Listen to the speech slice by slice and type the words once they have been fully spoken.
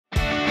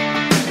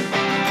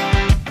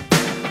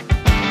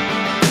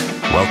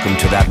Welcome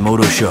to That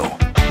Moto Show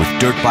with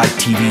Dirt Bike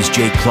TV's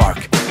Jay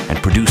Clark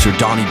and producer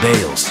Donnie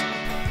Bales.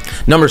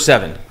 Number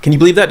 7. Can you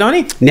believe that,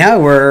 Donnie? Yeah,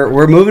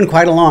 we're moving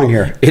quite along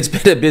here. It's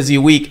been a busy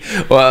week.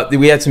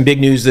 We had some big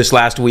news this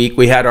last week.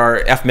 We had our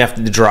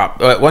FMF The Drop.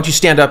 Why don't you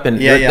stand up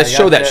and let's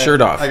show that shirt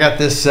off. I got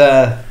this,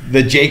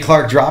 the Jay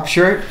Clark Drop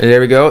shirt.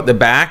 There we go. The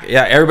back.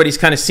 Yeah, everybody's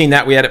kind of seen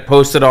that. We had it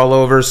posted all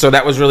over, so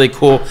that was really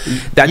cool.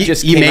 That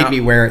you made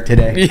me wear it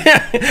today.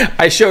 Yeah,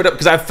 I showed up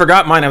because I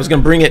forgot mine. I was going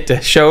to bring it to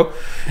show,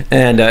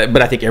 and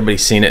but I think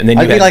everybody's seen it. And then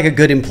I'd be like a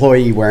good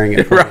employee wearing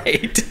it.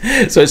 Right.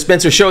 So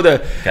Spencer, show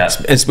the.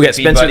 We got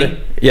Spencer.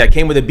 Yeah, it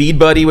came with a bead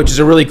buddy, which is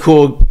a really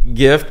cool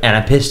gift. And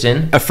a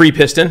piston. A free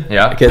piston.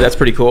 Yeah. Okay, that's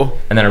pretty cool.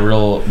 And then a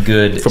real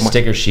good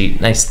sticker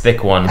sheet. Nice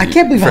thick one. I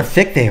can't believe how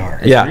thick they are.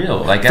 It's real.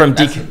 Like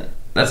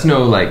that's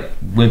no like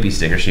wimpy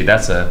sticker sheet.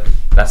 That's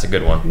a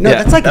good one. No,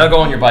 that's like that'll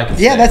go on your bike.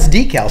 Yeah, that's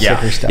decal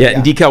sticker stuff. Yeah,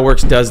 and Decal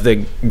Works does the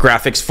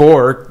graphics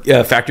for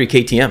factory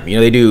KTM. You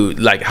know, they do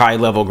like high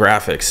level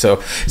graphics.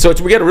 So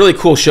we got a really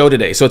cool show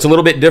today. So it's a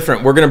little bit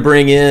different. We're going to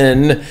bring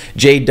in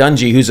Jade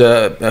Dungey, who's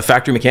a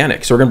factory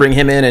mechanic. So we're going to bring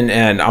him in,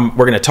 and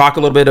we're going to talk a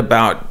little bit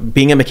about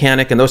being a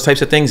mechanic and those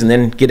types of things, and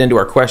then get into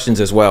our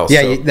questions as well.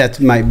 Yeah, so, that's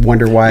my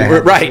wonder why.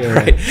 Right.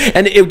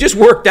 And it just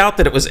worked out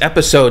that it was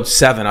episode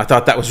 7. I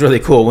thought that was really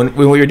cool. When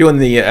we were doing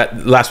the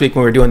last week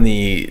when we were doing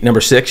the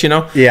number 6, you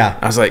know. Yeah.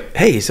 I was like,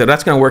 hey, so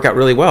that's going to work out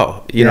really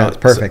well. You know, it's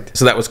perfect.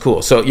 So that was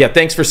cool. So yeah,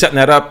 thanks for setting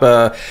that up.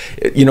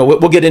 You know,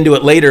 we'll get into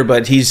it later,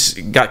 but he's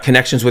got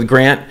connections with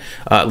Grant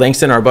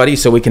Langston, our buddy,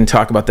 so we can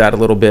talk about that a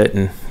little bit,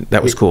 and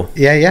that was cool.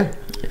 Yeah.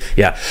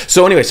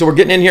 So anyway, so we're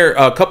getting in here.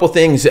 A couple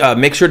things.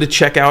 Make sure to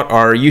check out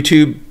our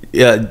YouTube.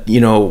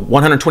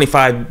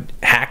 125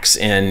 hacks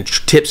and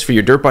tips for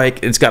your dirt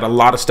bike. It's got a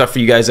lot of stuff for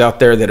you guys out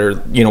there that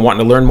are wanting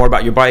to learn more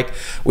about your bike.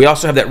 We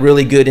also have that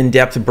really good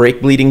in-depth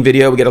brake bleeding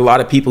video. We get a lot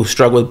of people who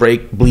struggle with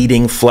brake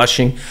bleeding,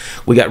 flushing.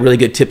 We got really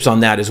good tips on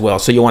that as well,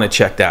 so you want to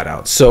check that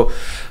out. So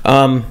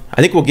I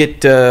think we'll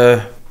get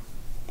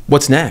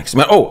what's next.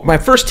 My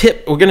first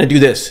tip, we're gonna do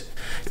this.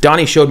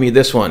 Donnie showed me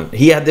this one.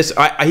 He had this.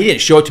 He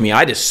didn't show it to me.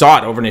 I just saw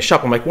it over in his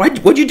shop. I'm like,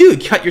 what'd you do? You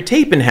cut your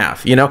tape in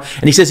half, you know?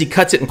 And he says he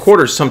cuts it in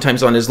quarters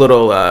sometimes on his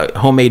little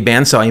homemade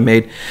bandsaw he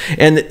made.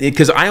 And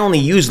because I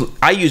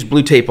use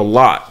blue tape a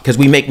lot because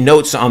we make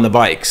notes on the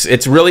bikes.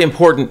 It's really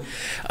important.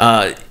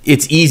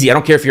 It's easy. I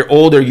don't care if you're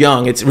old or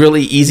young. It's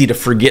really easy to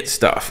forget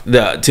stuff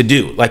to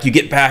do. Like you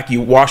get back, you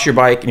wash your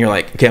bike, and you're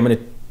like, okay, I'm gonna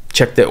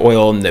check the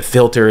oil and the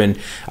filter, and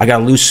I got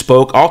a loose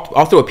spoke.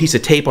 I'll throw a piece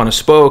of tape on a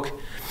spoke,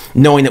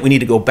 knowing that we need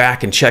to go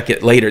back and check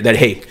it later, that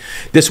hey,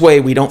 this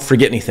way we don't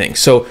forget anything.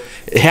 So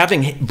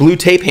having blue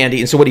tape handy,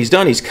 and so what he's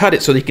done, he's cut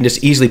it so that he can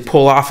just easily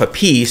pull off a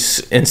piece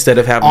instead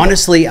of having.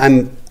 Honestly,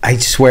 I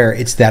swear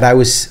it's that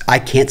I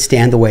can't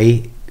stand the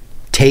way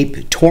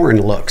tape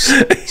torn looks.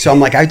 So I'm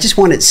like, I just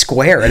want it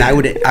square, and I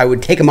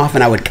would take them off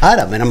and I would cut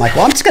them, and I'm like,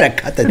 well, I'm just gonna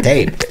cut the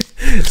tape.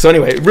 So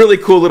anyway, really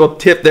cool little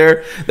tip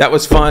there. That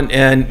was fun,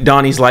 and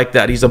Donnie's like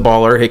that. He's a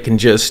baller. He can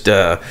just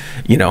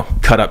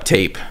cut up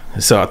tape.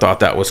 So I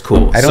thought that was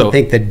cool. I don't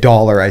think the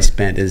dollar I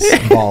spent is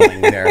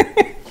balling there.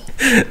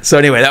 So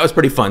anyway, that was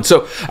pretty fun.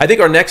 So I think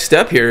our next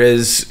step here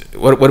is,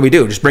 what do we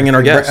do? Just bring in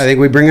our guest? I think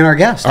we bring in our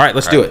guest. All right,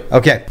 let's do it.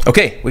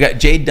 Okay, we got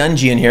Jade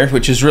Dungey in here,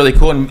 which is really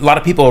cool, and a lot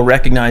of people will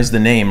recognize the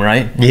name,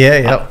 right?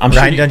 Yeah. I'm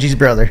Ryan Dungey's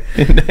brother.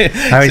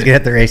 I always get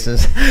at the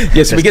races.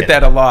 Yes, we get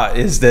that a lot,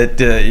 is that,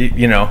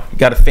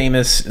 got a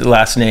famous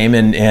last name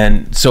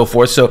and so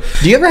forth. So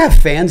do you ever have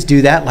fans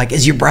do that? Like,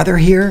 is your brother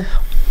here?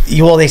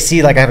 Well, they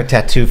see, like, I have a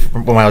tattoo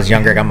from when I was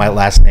younger. I got my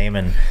last name,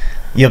 and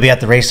you'll be at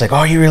the race like,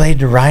 oh, you related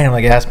to Ryan? I'm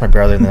like, yeah, that's my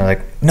brother. And they're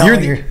like, no,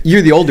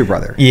 you're the older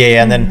brother.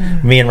 Yeah. And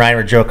then me and Ryan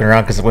were joking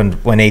around because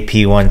when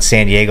AP won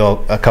San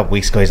Diego a couple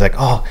weeks ago, he's like,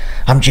 oh,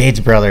 I'm Jade's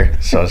brother.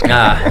 So it's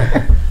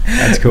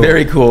that's cool.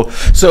 Very cool.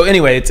 So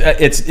anyway,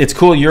 it's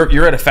cool.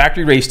 You're at a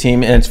factory race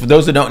team, and for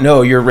those that don't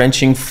know, you're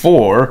wrenching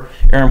for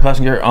Aaron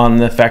Plessinger on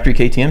the factory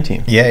KTM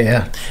team.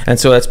 Yeah. And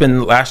so that's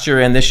been last year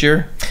and this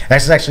year?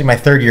 That's actually my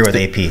 3rd year with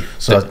AP.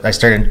 So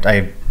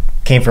I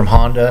came from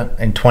Honda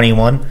in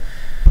 21.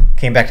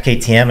 Came back to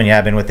KTM, and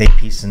I've been with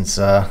AP since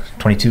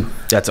 22.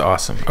 That's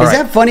awesome. Is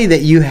that funny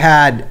that you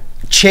had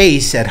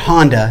Chase at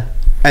Honda,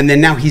 and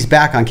then now he's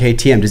back on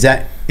KTM? Does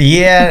that?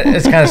 Yeah,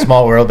 it's kind of a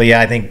small world, but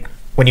yeah, I think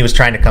when he was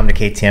trying to come to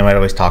KTM, I'd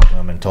always talk to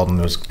him and told him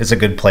it's a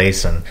good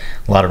place and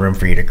a lot of room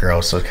for you to grow.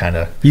 So kind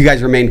of. You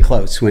guys remain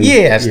close when.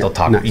 Yeah, I still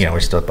talk. Nice.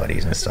 We're still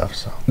buddies and stuff.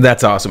 So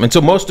that's awesome. And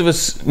so most of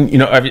us,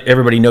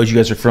 everybody knows you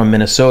guys are from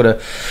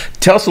Minnesota.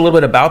 Tell us a little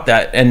bit about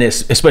that, and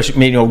this,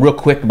 especially real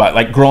quick about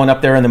like growing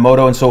up there in the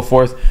moto and so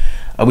forth.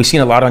 We've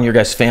seen a lot on your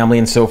guys' family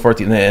and so forth,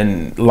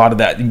 and a lot of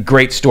that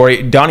great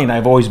story. Donnie and I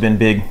have always been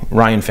big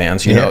Ryan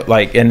fans,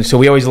 and so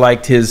we always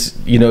liked his,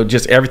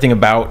 just everything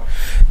about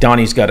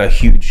Donnie's got a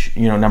huge,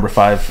 number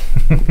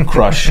 5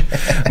 crush,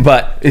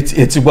 but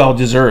it's well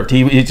deserved.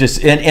 He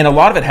just, and a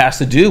lot of it has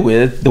to do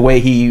with the way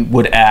he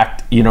would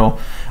act,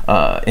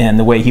 and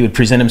the way he would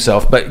present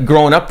himself. But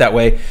growing up that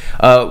way,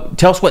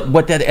 tell us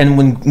what that, and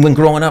when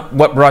growing up,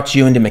 what brought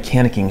you into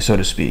mechanicking, so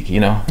to speak,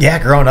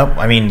 Yeah, growing up,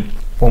 I mean,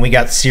 when we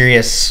got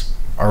serious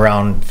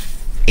around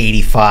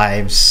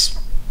 85s,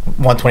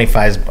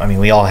 125s. I mean,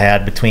 we all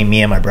had, between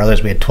me and my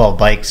brothers, we had 12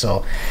 bikes.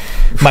 So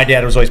my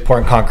dad was always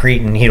pouring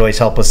concrete, and he'd always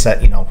help us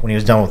set, when he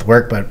was done with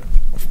work. But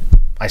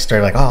I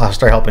started like, I'll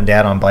start helping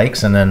Dad on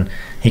bikes, and then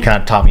he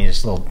kind of taught me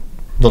just little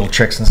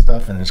tricks and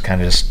stuff, and just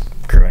kind of just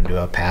grew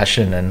into a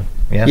passion. And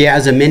yeah,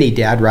 as a mini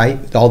dad,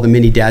 right? All the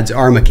mini dads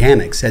are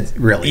mechanics. That's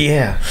really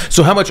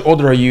So how much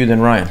older are you than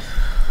Ryan?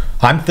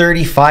 I'm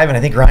 35, and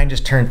I think Ryan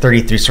just turned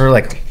 33. So we're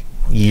like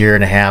a year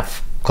and a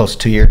half, close to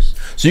 2 years.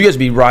 So you guys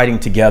be riding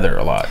together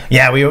a lot.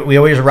 Yeah, we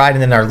always ride.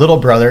 And then our little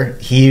brother,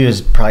 he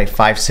was probably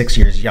 5-6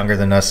 years younger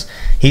than us.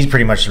 He's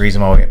pretty much the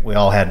reason why we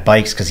all had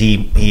bikes, because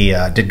he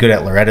did good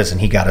at Loretta's,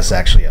 and he got us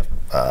actually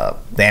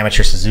the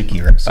amateur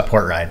Suzuki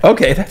support ride.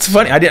 Okay, that's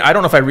funny. I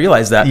don't know if I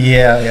realized that.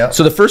 Yeah.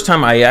 So the first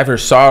time I ever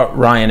saw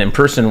Ryan in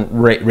person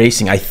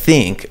racing, I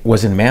think,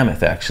 was in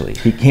Mammoth. Actually,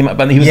 he came up,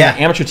 he was in an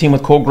amateur team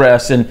with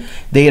Coldgrass, and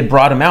they had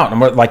brought him out.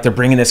 And I'm like, they're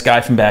bringing this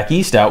guy from back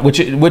east out, which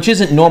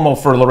isn't normal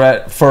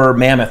for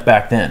Mammoth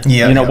back then.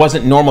 It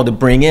wasn't normal to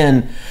bring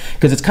in,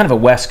 because it's kind of a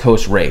West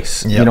Coast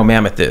race.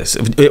 Mammoth is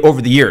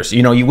over the years.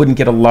 You wouldn't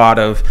get a lot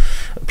of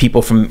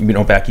people from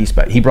back east.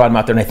 But he brought him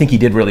out there, and I think he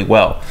did really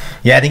well.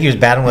 Yeah, I think he was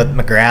battling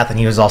with McGrath,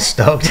 and he was all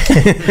stoked.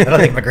 I don't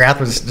think McGrath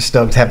was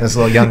stoked having this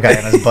little young guy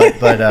on his butt,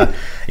 but I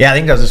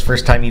think that was his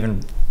first time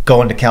even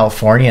going to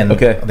California, and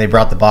they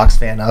brought the box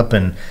van up,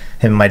 and him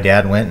and my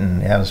dad went,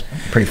 and it was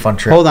a pretty fun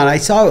trip. Hold on, I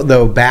saw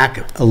though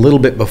back a little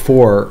bit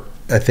before,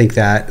 I think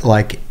that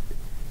like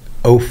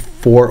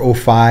 04,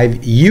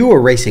 05, you were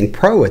racing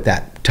pro at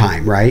that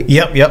time, right?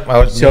 Yep.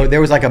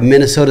 There was like a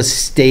Minnesota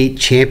State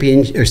champion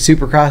or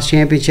Supercross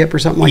championship or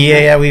something like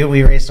that. Yeah,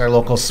 we raced our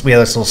local. We had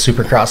this little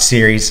Supercross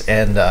series,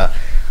 and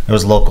it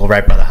was local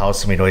right by the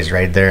house, and we'd always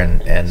ride there.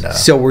 And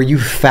so were you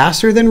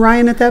faster than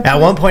Ryan at that point?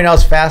 At one point I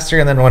was faster,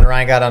 and then when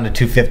Ryan got on to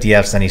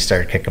 250Fs, then he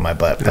started kicking my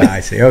butt.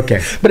 I see.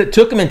 Okay. But it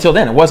took him until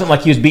then. It wasn't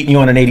like he was beating you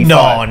on an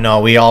 85. No,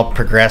 we all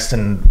progressed,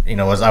 and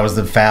I was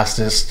the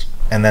fastest,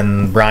 and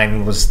then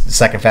Ryan was the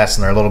second fastest,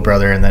 and our little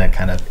brother, and then it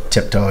kind of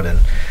tiptoed, and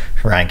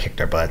Ryan kicked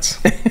our butts.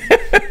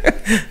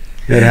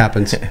 It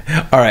happens.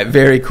 All right,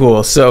 very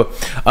cool. So,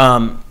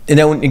 and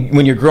then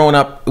when you're growing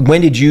up,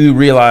 when did you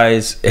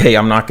realize, hey,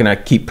 I'm not going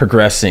to keep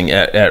progressing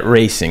at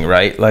racing,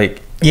 right?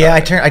 Like, I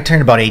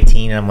turned about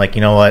 18, and I'm like,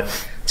 you know what?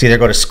 It's either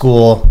go to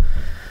school,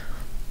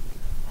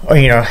 or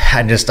a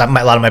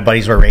lot of my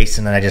buddies were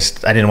racing, and I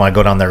didn't want to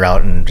go down the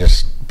route and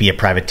just be a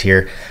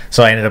privateer.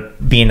 So I ended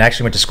up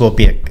went to school to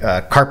be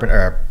a carpenter,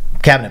 or a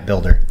cabinet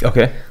builder.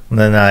 Okay. And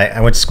then I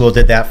went to school,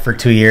 did that for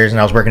 2 years, and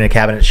I was working in a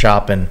cabinet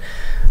shop, and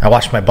I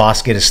watched my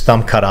boss get his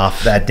thumb cut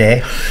off that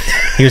day.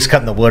 He was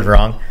cutting the wood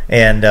wrong,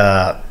 and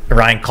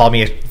Ryan called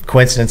me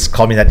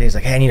that day. He's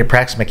like, hey, I need a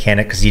practice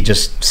mechanic, because he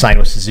just signed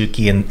with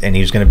Suzuki, and he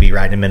was going to be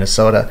riding in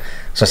Minnesota.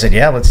 So I said,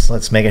 yeah,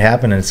 let's make it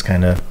happen, and it's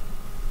kind of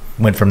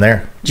went from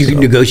there. Did you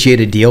negotiate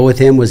a deal with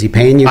him? Was he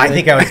paying you? I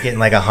think I was getting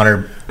like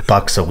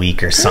 $100 a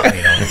week or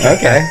something.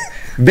 Okay.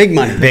 Big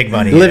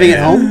money. Living at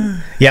home?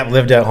 Yeah,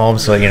 lived at home,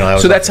 so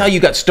So that's how you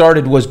got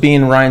started, was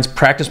being Ryan's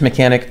practice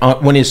mechanic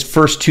when his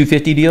first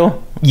 250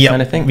 deal,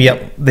 kind of thing.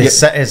 Yep. He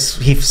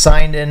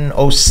signed in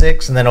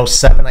 06, and then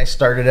 07 I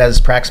started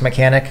as practice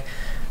mechanic,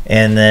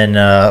 and then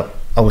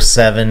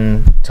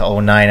 07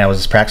 to 09 I was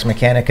his practice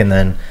mechanic, and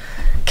then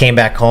came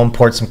back home,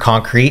 poured some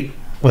concrete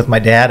with my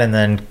dad, and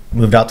then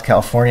moved out to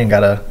California and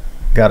got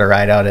a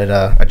ride out at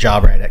a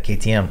job ride at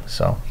KTM.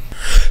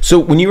 So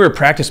when you were a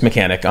practice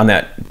mechanic on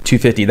that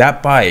 250,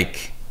 that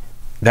bike,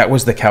 that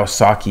was the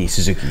Kawasaki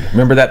Suzuki.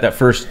 Remember that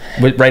first,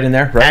 right in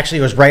there? Right? Actually,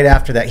 it was right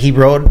after that. He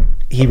rode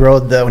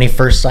when he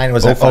first signed, it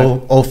was a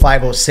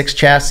 05, 06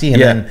 chassis,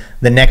 and then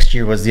the next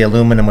year was the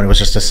aluminum, when it was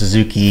just a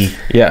Suzuki.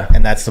 Yeah.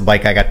 And that's the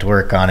bike I got to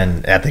work on,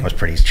 and that thing was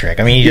pretty trick.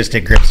 I mean, he just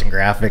did grips and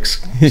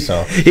graphics.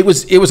 So it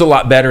was a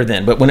lot better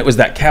then. But when it was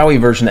that Cowie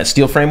version, that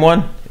steel frame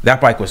one,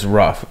 that bike was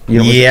rough.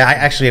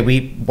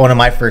 One of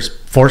my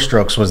first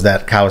 4-strokes was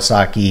that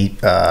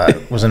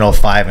Kawasaki, was an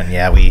 05, and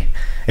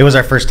it was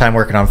our first time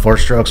working on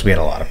 4-strokes. We had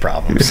a lot of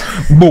problems.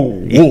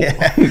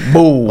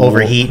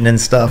 Overheating and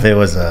stuff. It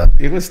was tough.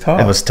 It was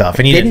tough,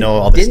 and you didn't know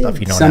all this stuff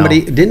you know now.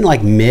 Didn't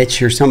like Mitch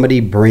or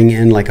somebody bring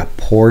in like a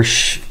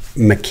Porsche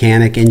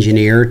mechanic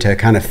engineer to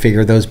kind of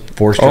figure those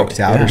 4-strokes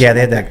out? Yeah,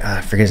 they had that.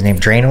 I forget his name.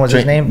 Drano was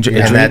his name.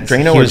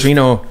 Drano or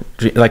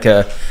Drino, like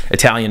a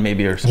Italian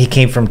maybe or something. He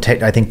came from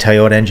I think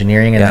Toyota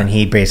Engineering, and then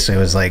he basically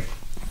was like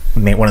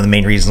one of the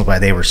main reasons why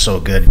they were so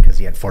good, because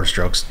he had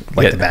 4-strokes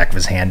like the back of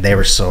his hand. They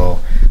were so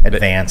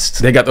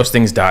advanced. They got those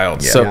things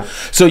dialed.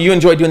 So you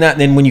enjoyed doing that, and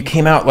then when you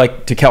came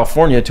out to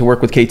California to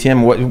work with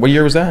KTM, what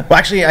year was that? Well,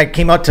 actually, I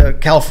came out to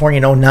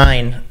California in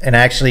 09, and I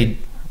actually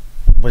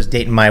was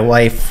dating my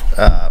wife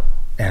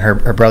and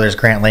her brother's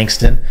Grant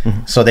Langston.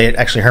 Mm-hmm. So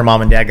her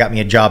mom and dad got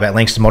me a job at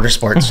Langston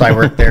Motorsports. So I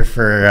worked there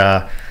for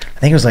I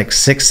think it was like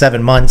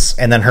 6-7 months,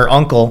 and then her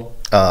uncle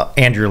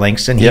Andrew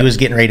Langston, he was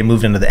getting ready to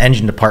move into the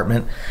engine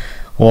department.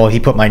 Well, he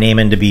put my name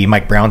in to be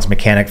Mike Brown's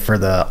mechanic for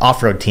the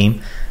off-road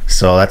team.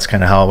 So that's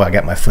kind of how I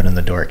got my foot in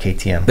the door at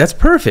KTM. That's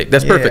perfect.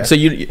 That's perfect. So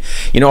you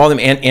know all them.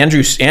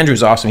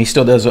 Andrew's awesome. He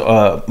still does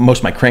most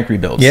of my crank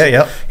rebuilds.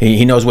 Yeah.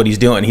 He knows what he's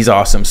doing. He's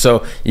awesome.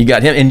 So you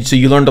got him, and so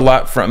you learned a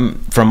lot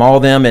from all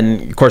of them,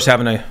 and of course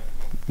having a,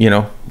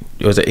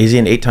 is he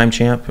an 8-time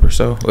champ or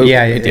so?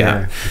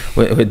 Yeah.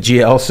 With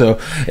GL, so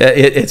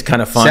it's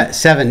kind of fun.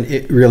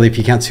 7, really, if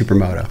you count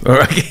Supermoto.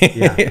 Okay.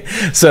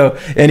 Yeah. So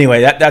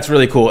anyway, that's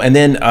really cool. And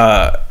then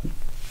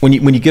when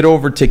you get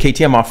over to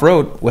KTM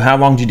off-road, how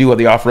long did you do with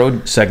the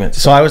off-road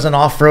segments? So I was on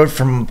off-road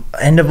from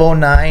end of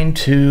 09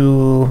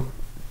 to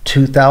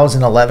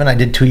 2011. I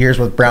did 2 years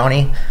with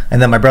Brownie,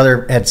 and then my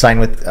brother had signed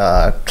with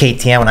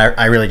KTM, and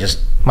I really just,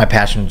 my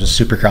passion was just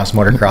supercross,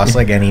 motocross,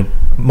 like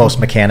most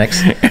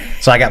mechanics.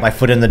 So I got my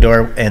foot in the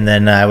door, and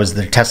then I was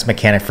the test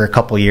mechanic for a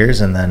couple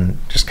years, and then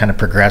just kind of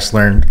progressed,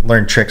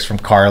 learned tricks from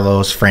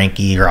Carlos,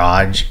 Frankie,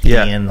 Raj,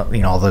 Ian,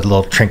 all the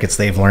little trinkets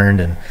they've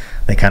learned, and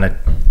they kind of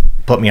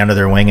put me under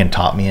their wing and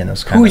taught me. And it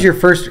was Who was your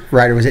first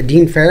rider? Was it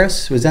Dean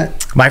Ferris? Was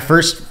that my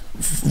first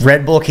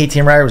Red Bull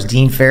KTM rider? Was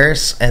Dean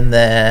Ferris, and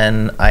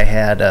then I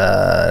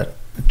had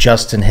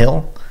Justin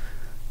Hill,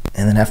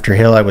 and then after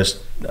Hill I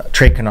was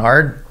Trey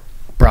Kennard,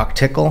 Brock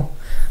Tickle,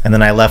 and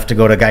then I left to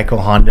go to Geico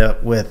Honda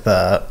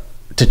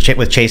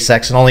with Chase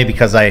Sexton, only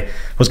because I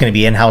was going to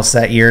be in-house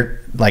that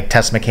year, like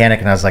test mechanic,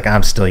 and I was like,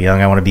 I'm still young,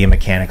 I want to be a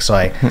mechanic, so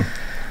I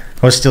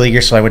was still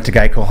eager, so I went to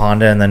Geico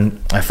Honda, and then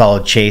I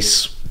followed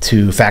Chase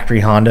to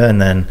factory Honda,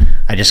 and then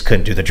I just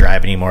couldn't do the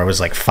drive anymore. It was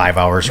like 5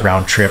 hours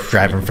round trip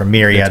driving from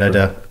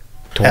Marietta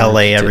to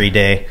LA every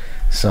day,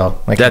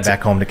 so I came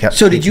back home to KTM.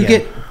 So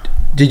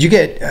did you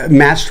get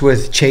matched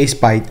with Chase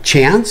by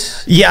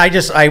chance? Yeah, I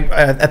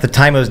at the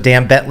time it was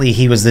Dan Bentley.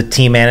 He was the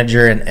team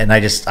manager, and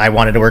I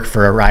wanted to work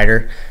for a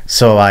rider,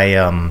 so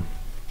I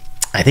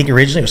think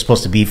originally it was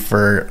supposed to be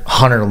for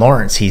Hunter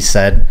Lawrence, he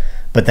said,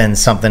 but then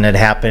something had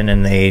happened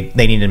and they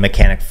needed a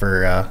mechanic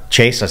for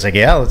Chase. I was like,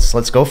 yeah,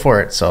 let's go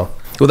for it. So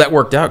well, that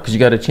worked out because you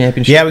got a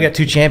championship. Yeah, we got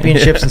 2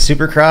 championships in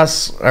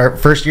Supercross. Our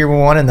first year we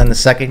won, and then the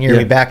second year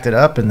we backed it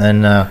up, and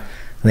then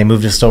they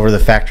moved us over to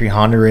the factory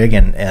Honda rig,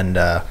 and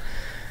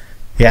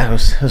yeah, it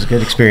was a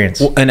good experience.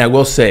 Well, and I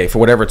will say, for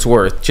whatever it's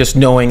worth, just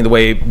knowing the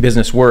way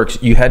business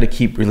works, you had to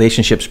keep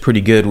relationships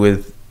pretty good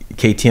with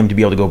KTM to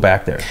be able to go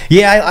back there.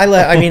 Yeah,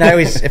 I mean, I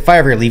always, if I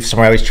ever leave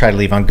somewhere, I always try to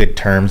leave on good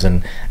terms,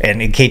 and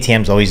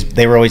KTM's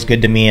they were always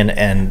good to me,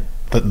 and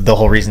the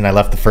whole reason I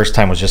left the first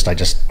time was I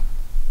just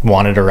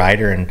wanted a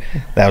rider, and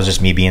that was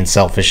just me being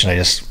selfish, and I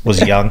just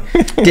was young.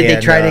 Did they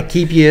try to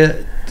keep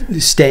you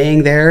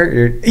staying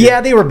there?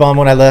 Yeah, they were bummed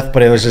when I left,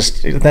 but it was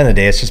just, at the end of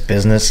the day, it's just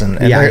business, and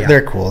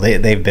they're cool.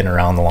 They've been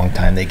around a long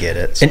time. They get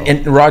it. So.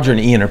 And Roger and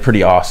Ian are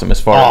pretty awesome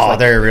as far as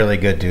they're really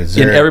good dudes.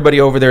 And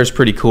everybody over there is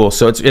pretty cool.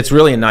 So it's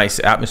really a nice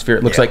atmosphere.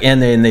 It looks like,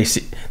 and then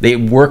they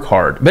work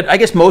hard. But I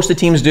guess most of the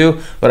teams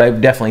do. But I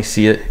definitely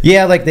see it.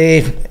 Yeah, like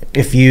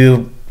if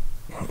your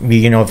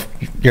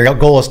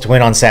goal is to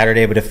win on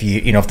Saturday, but if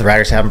the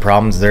riders having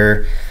problems,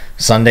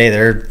 Sunday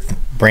their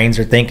brains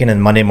are thinking,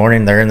 and Monday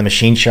morning they're in the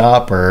machine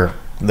shop, or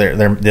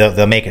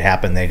they'll make it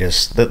happen.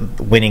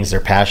 Winning's their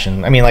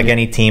passion. I mean, like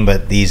any team,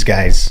 but these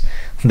guys,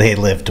 they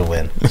live to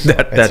win. So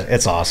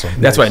it's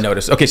awesome. That's what I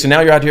noticed. Okay, so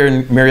now you're out here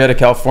in Marietta,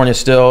 California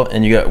still,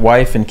 and you got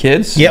wife and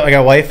kids? Yeah, I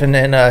got a wife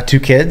and 2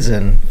 kids,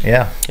 and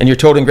yeah. And you're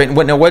totally great.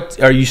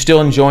 What are you still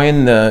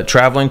enjoying the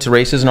traveling to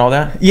races and all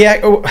that?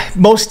 Yeah,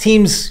 most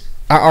teams.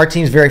 Our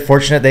team's very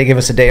fortunate. They give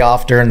us a day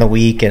off during the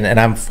week, and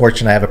I'm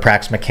fortunate I have a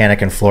practice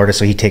mechanic in Florida,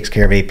 so he takes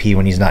care of AP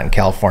when he's not in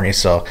California.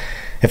 So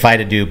if I had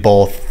to do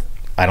both,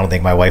 I don't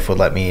think my wife would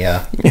let me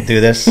do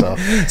this. So.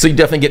 So you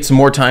definitely get some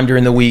more time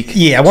during the week.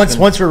 Yeah,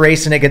 once we're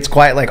racing, it gets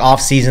quiet. Like off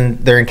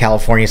season, they're in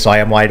California, so I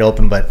am wide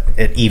open, but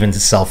it evens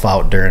itself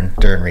out during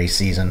race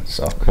season.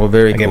 So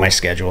I get my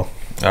schedule.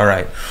 All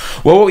right.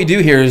 Well, what we do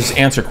here is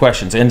answer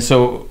questions, and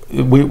so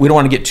we don't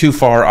want to get too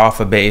far off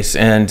of base.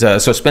 And so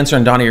Spencer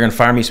and Donnie are going to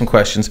fire me some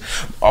questions.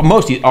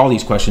 All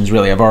these questions,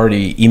 really, I've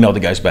already emailed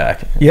the guys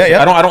back. Yeah,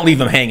 yeah. I don't leave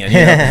them hanging,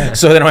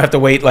 so they don't have to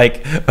wait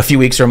like a few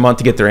weeks or a month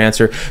to get their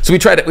answer. So we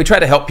try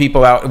to help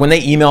people out when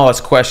they email us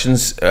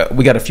questions.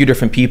 We got a few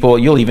different people.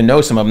 You'll even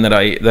know some of them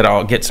that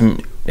I'll get some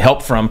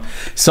help from.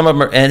 Some of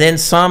them are, and then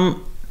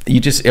some you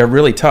just are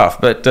really tough,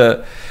 but.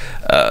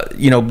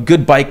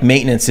 Good bike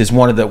maintenance is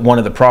one of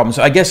the problems.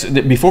 I guess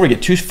before we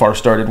get too far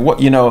started,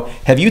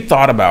 have you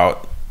thought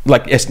about,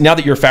 like, now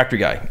that you're a factory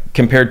guy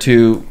compared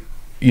to,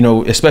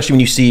 especially when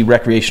you see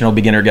recreational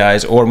beginner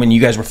guys, or when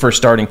you guys were first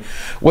starting,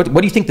 what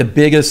do you think the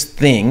biggest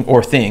thing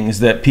or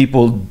things that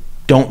people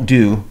don't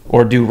do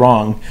or do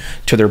wrong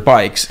to their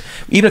bikes,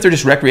 even if they're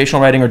just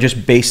recreational riding or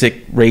just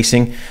basic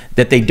racing,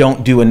 that they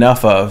don't do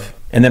enough of,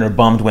 and then are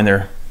bummed when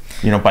they're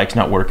bike's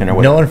not working or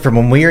whatever? Knowing from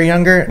when we were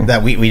younger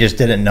that we just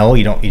didn't know.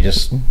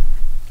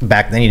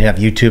 Back then you didn't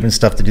have YouTube and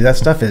stuff to do that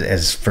stuff.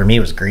 As for me,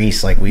 it was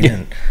grease. Like we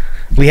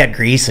had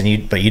grease,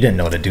 but you didn't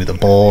know how to do the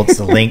bolts,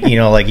 the link.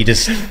 Like you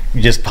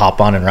just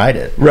pop on and ride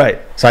it. Right.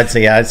 So I'd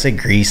say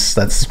grease.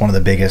 That's one of the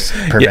biggest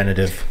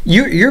preventative.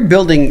 You're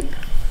building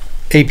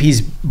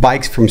AP's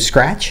bikes from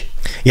scratch?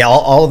 Yeah,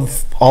 all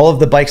of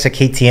the bikes at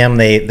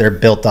KTM, they're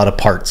built out of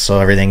parts, so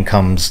everything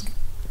comes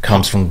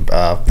from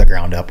the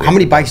ground up. How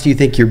many bikes do you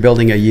think you're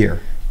building a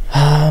year?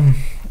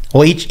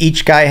 Well,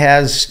 each guy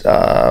has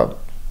a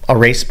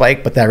race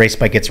bike, but that race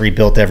bike gets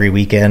rebuilt every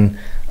weekend.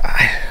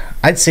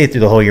 I'd say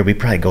through the whole year, we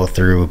probably go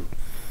through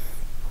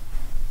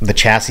the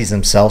chassis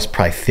themselves,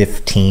 probably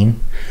 15,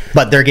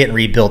 but they're getting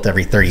rebuilt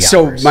every 30 hours.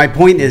 So my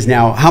point is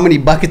now, how many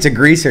buckets of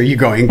grease are you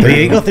going through?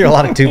 You go through a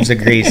lot of tubes of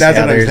grease. That's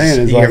what I'm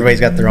saying. Everybody's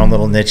got their own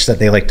little niche that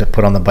they like to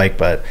put on the bike,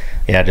 but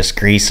yeah, just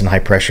grease and high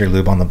pressure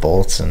lube on the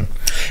bolts. And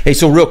hey,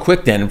 so real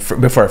quick then,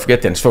 before I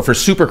forget then, so for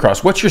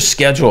Supercross, what's your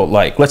schedule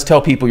like? Let's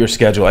tell people your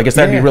schedule. I guess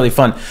that'd be really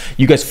fun.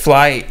 You guys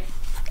fly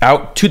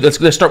out to,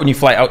 let's start when you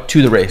fly out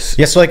to the race.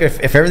 Yeah, so like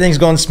if everything's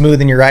going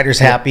smooth and your rider's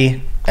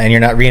happy and you're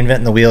not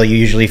reinventing the wheel, you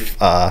usually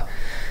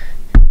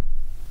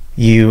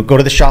you go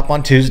to the shop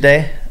on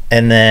Tuesday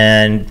and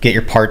then get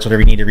your parts,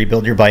 whatever you need to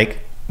rebuild your bike,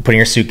 put in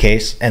your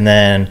suitcase, and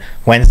then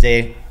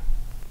Wednesday,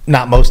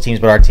 not most teams,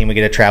 but our team, we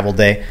get a travel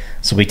day.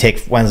 So we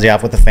take Wednesday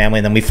off with the family,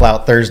 and then we fly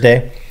out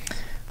Thursday,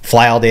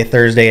 fly all day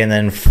Thursday, and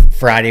then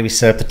Friday we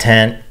set up the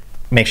tent,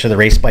 make sure the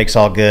race bike's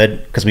all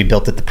good because we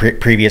built it the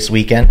previous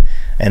weekend,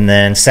 and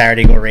then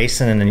Saturday go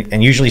racing,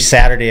 and usually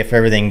Saturday, if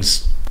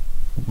everything's,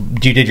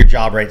 you did your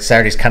job right,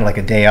 Saturday's kind of like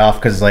a day off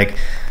because like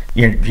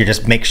you're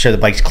just making sure the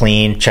bike's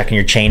clean, checking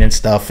your chain and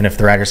stuff, and if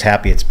the rider's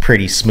happy, it's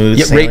pretty smooth.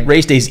 Yeah,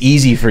 race day's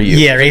easy for you.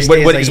 Yeah, race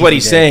day is what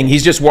he's saying.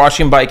 He's just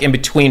washing bike in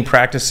between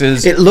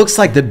practices. It looks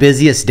like the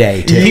busiest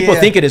day too. People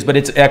think it is, but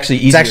it's actually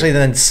easier. It's actually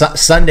then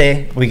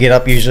Sunday we get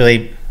up,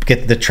 usually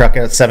get the truck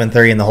at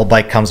 7:30, and the whole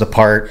bike comes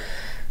apart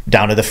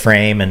down to the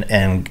frame,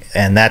 and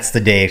that's the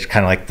day. It's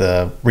kind of like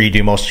where you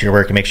do most of your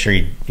work and make sure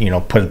you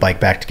put the bike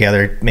back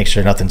together, make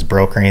sure nothing's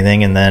broke or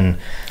anything, and then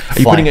are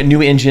you putting a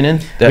new engine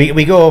in?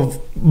 We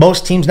go,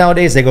 most teams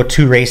nowadays they go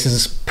 2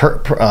 races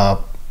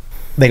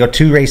they go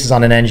 2 races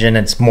on an engine.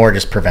 It's more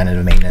just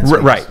preventative maintenance.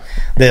 Right.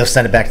 They'll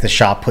send it back to the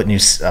shop, put new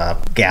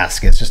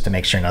gaskets just to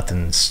make sure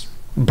nothing's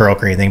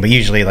broke or anything. But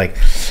usually, like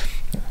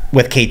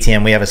with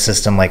KTM, we have a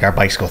system like our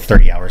bikes go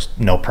 30 hours,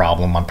 no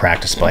problem on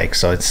practice bikes.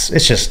 So it's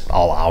just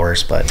all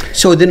hours. But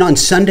so then on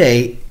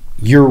Sunday,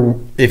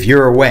 if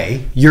you're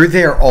away, you're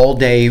there all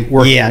day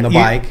working on the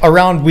bike.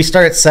 We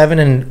start at 7,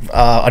 and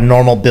a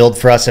normal build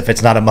for us, if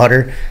it's not a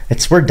mudder,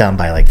 we're done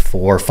by like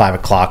 4 or 5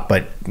 o'clock.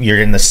 But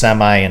you're in the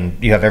semi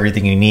and you have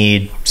everything you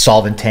need,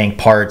 solvent tank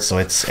parts. So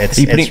it's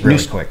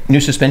really quick.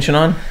 New suspension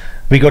on.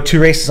 We go 2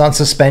 races on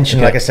suspension.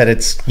 Okay. Like I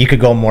said, you could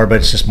go more, but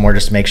it's just more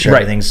just to make sure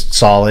everything's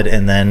solid.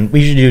 And then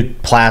we usually do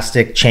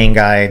plastic, chain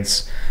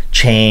guides,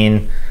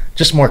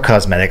 just more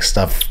cosmetic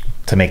stuff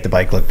to make the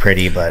bike look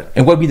pretty. And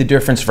what would be the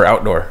difference for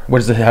outdoor?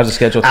 How's the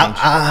schedule change?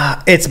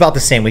 It's about the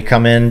same. We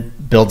come in,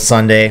 build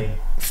Sunday,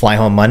 fly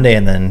home Monday,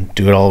 and then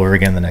do it all over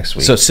again the next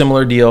week. So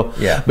similar deal.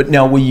 Yeah. But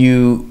now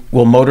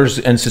will motors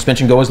and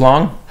suspension go as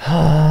long?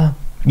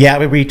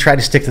 Yeah, we try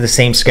to stick to the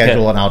same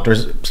schedule on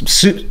outdoors.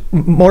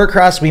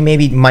 Motocross, we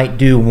might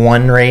do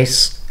 1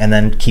 race and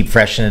then keep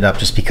freshening it up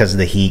just because of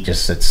the heat.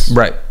 It's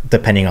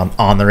depending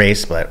on the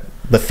race, but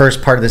the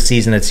first part of the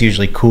season it's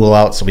usually cool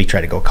out, so we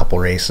try to go a couple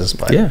races.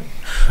 But yeah,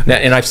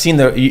 and I've seen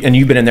and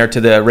you've been in there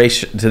to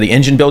the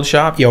engine build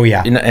shop. Oh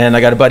yeah, and I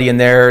got a buddy in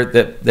there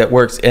that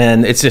works,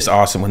 and it's just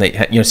awesome when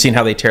they seeing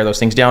how they tear those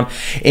things down.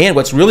 And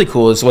what's really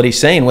cool is what he's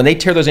saying, when they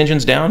tear those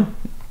engines down,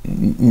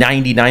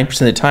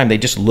 99% of the time they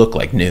just look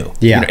like new.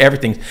 Yeah,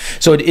 everything.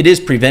 So it is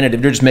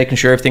preventative. They're just making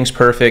sure everything's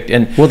perfect.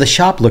 And the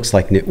shop looks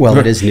like new. Well,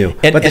 it is new,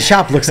 but the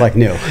shop looks like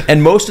new.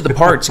 And most of the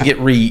parts get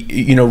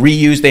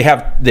reused. They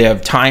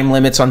have time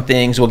limits on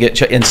things.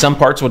 And some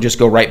parts will just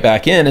go right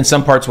back in, and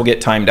some parts will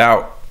get timed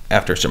out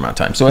after a certain amount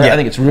of time. So I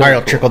think it's really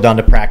cool. Trickle down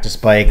to practice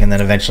bike and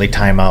then eventually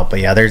time out. But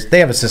yeah, they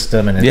have a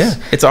system, and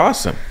it's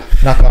awesome.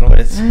 Knock on wood,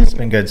 it's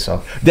been good.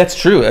 So that's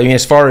true. I mean,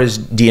 as far as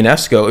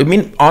DNFs go, I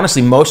mean,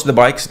 honestly, most of the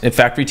bikes in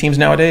factory teams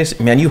nowadays,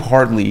 man, you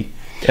hardly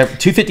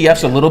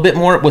 250F's a little bit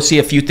more. We'll see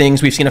a few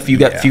things. We've seen a few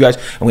guys,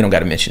 and we don't got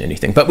to mention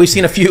anything, but we've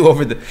seen a few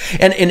over the.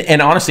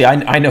 And honestly,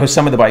 I know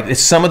some of the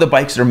bikes. Some of the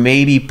bikes are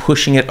maybe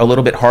pushing it a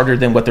little bit harder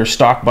than what their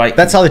stock bike.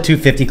 That's how the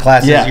 250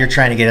 class is. You're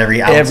trying to get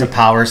every ounce of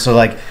power. So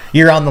like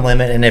you're on the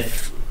limit, and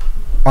if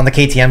on the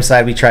KTM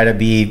side we try to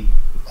be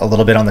a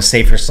little bit on the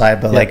safer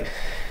side, but like.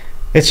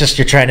 It's just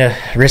you're trying to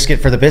risk it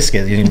for the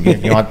biscuit.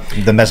 You want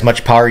as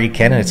much power you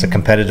can, and it's a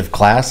competitive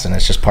class, and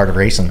it's just part of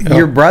racing.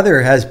 Your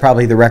brother has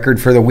probably the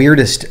record for the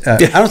weirdest. I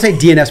don't say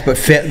DNS, but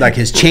fit. Like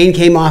his chain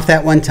came off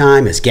that one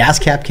time. His gas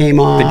cap came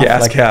off. The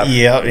gas cap.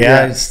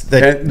 Yeah. It's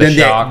the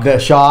shock.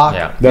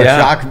 The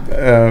shock.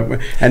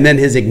 And then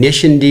his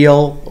ignition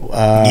deal.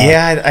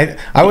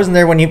 I wasn't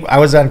there when I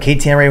was on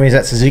KTM when he was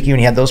at Suzuki when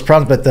he had those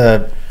problems,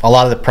 but a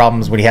lot of the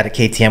problems when he had at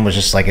KTM was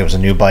just like it was a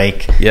new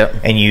bike. Yep.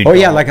 And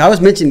like I was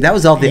mentioning, that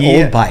was all the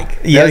old bike.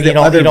 Yeah, you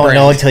don't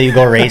know until you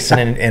go racing,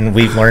 and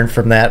we've learned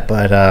from that.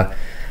 But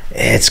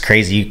it's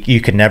crazy.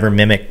 You could never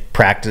mimic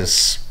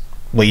practice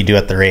what you do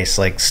at the race.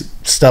 Like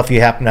stuff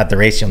you happen at the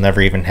race, you'll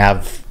never even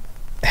have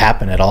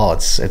happen at all.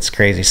 It's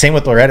crazy. Same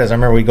with Loretta's. I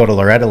remember we go to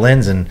Loretta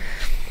Lynn's, and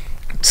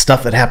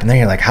stuff that happened there.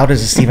 You're like, how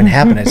does this even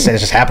happen? It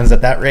just happens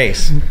at that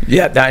race.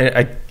 Yeah,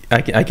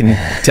 I can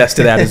attest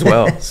to that as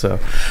well. So,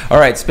 all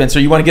right, Spencer,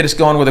 you want to get us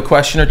going with a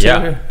question or two?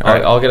 Yeah, all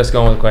right, I'll get us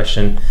going with a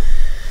question.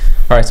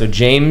 All right, so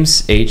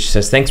James H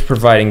says, thanks for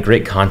providing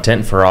great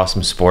content for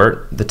awesome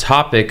sport. The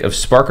topic of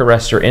spark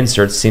arrestor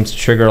inserts seems to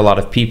trigger a lot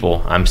of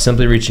people. I'm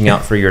simply reaching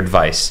out for your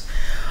advice.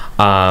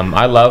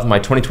 I love my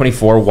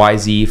 2024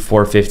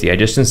 YZ450. I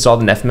just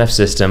installed an FMF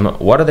system.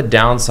 What are the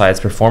downsides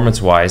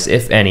performance-wise,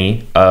 if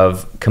any,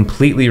 of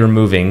completely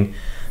removing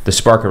the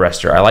spark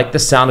arrestor? I like the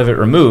sound of it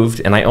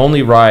removed, and I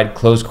only ride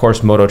closed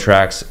course moto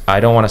tracks.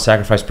 I don't want to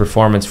sacrifice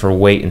performance for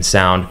weight and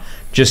sound.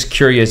 Just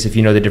curious if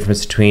you know the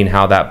difference between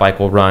how that bike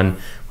will run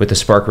with the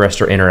spark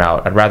arrestor in or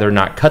out. I'd rather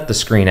not cut the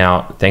screen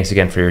out. Thanks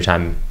again for your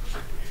time.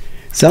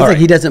 Sounds like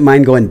he doesn't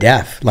mind going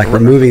deaf, like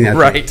removing that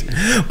right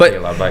thing.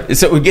 But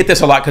so we get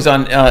this a lot because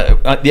on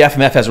the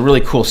FMF has a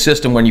really cool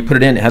system. When you put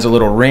it in, it has a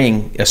little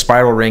ring, a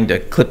spiral ring to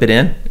clip it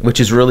in, which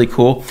is really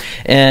cool.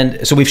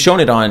 And so we've shown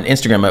it on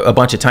Instagram a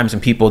bunch of times,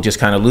 and people just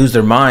kind of lose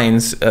their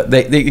minds.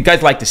 They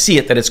guys like to see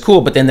it, that it's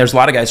cool, but then there's a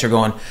lot of guys who are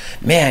going,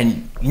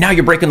 man, now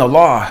you're breaking the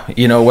law,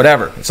 you know,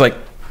 whatever. It's like,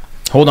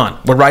 hold on,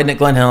 we're riding at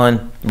Glen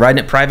Helen,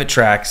 riding at private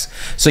tracks,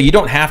 so you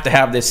don't have to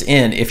have this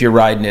in if you're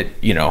riding it,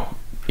 you know,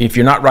 if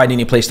you're not riding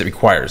any place that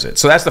requires it.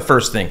 So that's the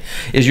first thing,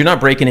 is you're not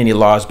breaking any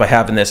laws by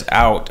having this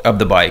out of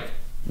the bike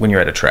when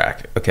you're at a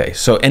track. Okay,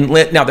 so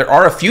now there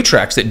are a few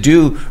tracks that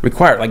do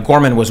require it, like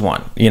Gorman was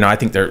one. You know, I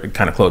think they're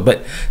kind of closed,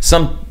 but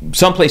some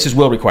places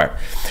will require.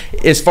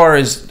 As far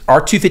as our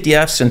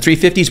 250Fs and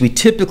 350s, we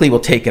typically will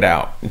take it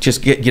out. It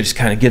just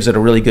kind of gives it a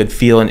really good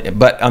feel.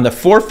 But on the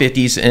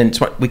 450s, and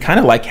we kind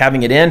of like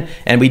having it in,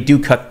 and we do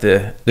cut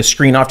the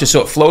screen off just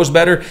so it flows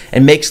better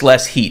and makes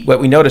less heat. What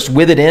we noticed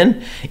with it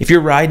in, if you're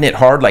riding it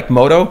hard like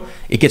Moto,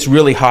 it gets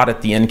really hot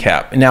at the end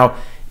cap. Now,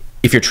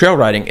 if you're trail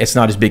riding, it's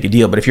not as big a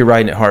deal, but if you're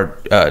riding it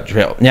hard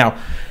trail. Now,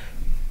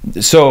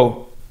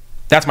 so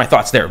that's my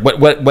thoughts there.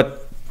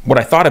 What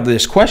I thought of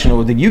this question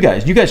with you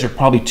guys are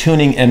probably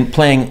tuning and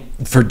playing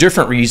for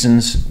different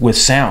reasons with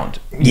sound.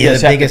 Yeah,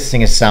 the biggest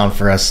thing is sound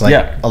for us.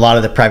 Like a lot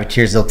of the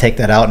privateers, they'll take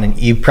that out and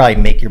you probably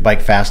make your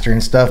bike faster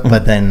and stuff,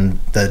 but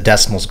then the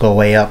decimals go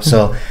way up.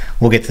 So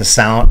we'll get to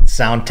sound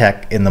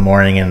tech in the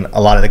morning, and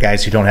a lot of the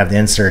guys who don't have the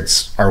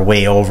inserts are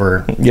way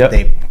over.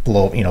 They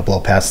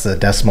blow past the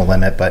decimal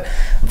limit, but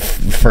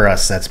for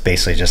us, that's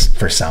basically just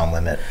for sound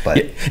limit.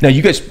 But now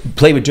you guys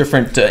play with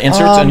different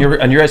inserts on your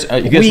guys.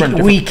 You guys run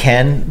different? We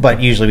can,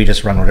 but usually we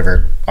just run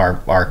whatever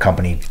our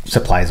company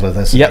supplies with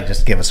us. They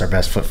just give us our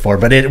best foot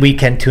forward. But we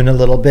can tune a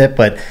little bit.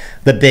 But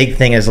the big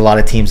thing is a lot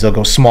of teams, they'll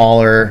go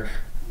smaller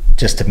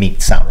just to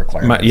meet sound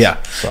requirements.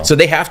 So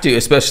they have to,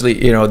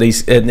 especially, you know,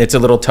 and it's a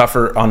little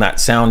tougher on that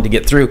sound to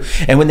get through.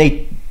 And when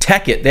they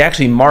tech it, they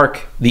actually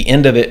mark the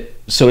end of it.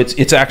 So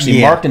it's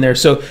actually marked in there,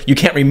 so you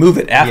can't remove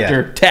it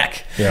after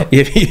tech.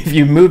 If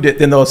you moved it,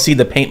 then they'll see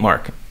the paint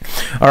mark.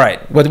 All right,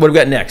 what do we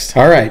got next?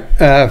 All right,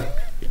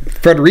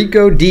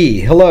 Frederico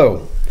D.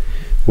 Hello.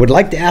 Would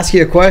like to ask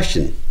you a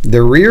question.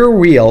 The rear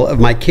wheel of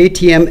my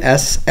KTM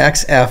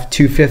SXF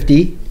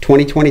 250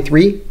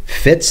 2023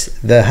 fits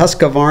the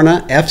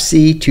Husqvarna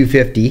FC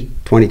 250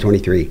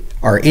 2023.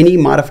 Are any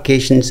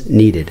modifications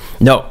needed?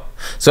 No.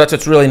 So that's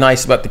what's really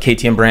nice about the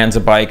KTM brands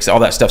of bikes. All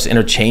that stuff's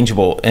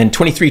interchangeable. And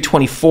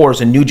 2324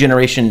 is a new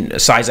generation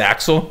size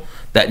axle,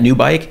 that new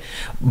bike.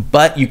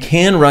 But you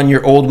can run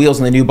your old wheels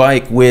on the new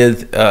bike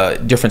with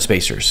different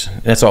spacers.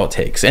 That's all it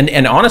takes.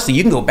 And honestly,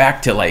 you can go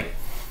back to, like,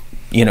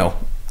 you know,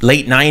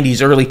 late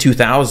 90s, early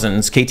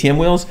 2000s KTM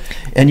wheels,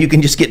 and you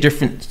can just get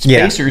different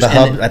spacers.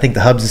 I think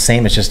the hub's the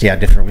same. It's just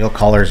different wheel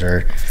colors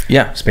or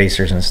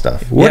spacers and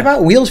stuff. What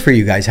about wheels for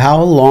you guys?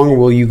 How long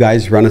will you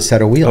guys run a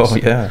set of wheels? Oh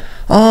yeah.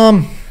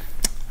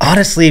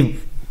 Honestly,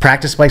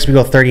 practice bikes we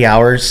go 30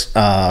 hours.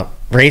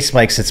 Race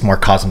bikes, it's more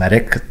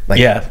cosmetic. Like,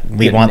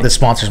 the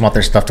sponsors want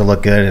their stuff to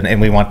look good,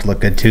 and we want it to look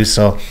good too.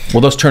 So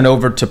will those turn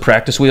over to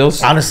practice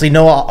wheels? Honestly,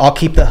 no. I'll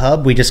keep the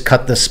hub. We just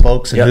cut the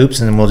spokes and hoops,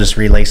 and then we'll just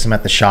relace them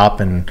at the shop.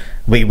 And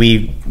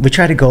we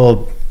try to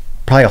go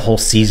probably a whole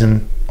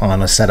season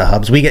on a set of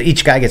hubs.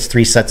 Each guy gets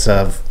 3 sets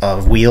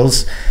of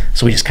wheels,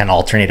 so we just kind of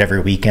alternate every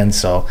weekend.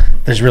 So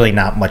there's really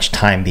not much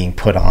time being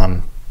put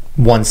on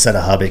one set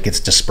of hub. It gets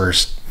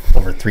dispersed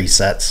over 3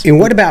 sets. And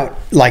what about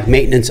like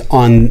maintenance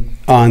on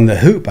the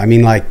hoop? I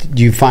mean, like,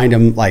 do you find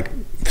them like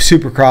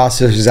supercross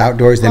versus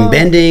outdoors, then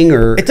bending,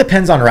 or? It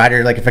depends on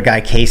rider. Like if a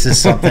guy cases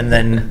something,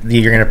 then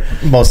you're gonna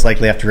most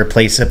likely have to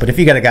replace it. But if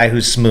you got a guy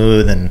who's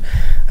smooth and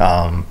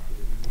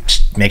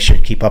just make sure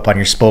to keep up on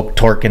your spoke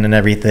torquing and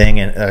everything,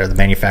 and the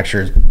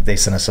manufacturer, they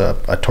send us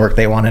a torque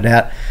they want it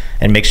at,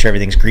 and make sure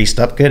everything's greased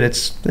up good.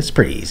 It's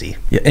pretty easy.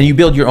 Yeah, and you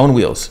build your own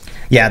wheels.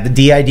 Yeah, the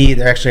DID,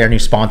 they're actually our new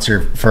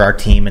sponsor for our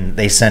team, and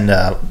they send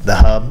the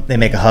hub. They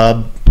make a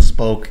hub,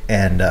 spoke,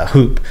 and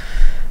hoop,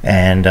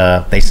 and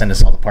they send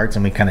us all the parts,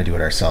 and we kind of do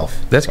it ourselves.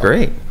 That's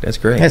great. That's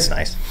great. That's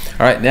nice.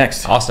 All right,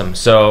 next. Awesome.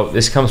 So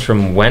this comes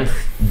from Wenf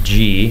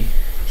G.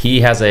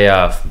 He has a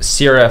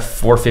CRF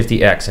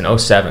 450X in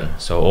 07,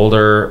 so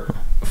older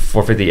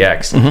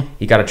 450X.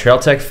 He got a Trail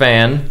Tech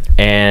fan,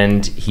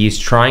 and he's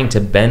trying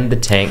to bend the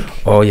tank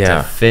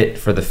to fit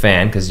for the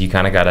fan, because you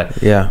kind of got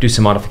to do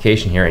some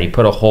modification here, and he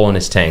put a hole in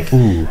his tank.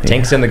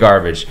 Tank's in the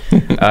garbage.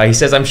 He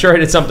says, I'm sure I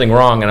did something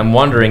wrong, and I'm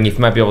wondering if you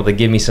might be able to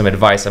give me some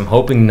advice. I'm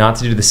hoping not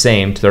to do the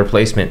same to the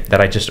replacement that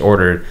I just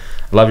ordered.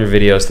 Love your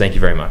videos. Thank you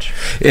very much.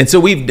 And so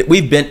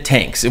we've bent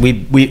tanks.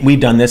 We've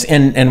done this,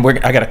 and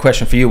I got a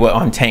question for you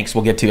on tanks.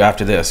 We'll get to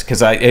after this,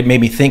 because it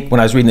made me think when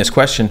I was reading this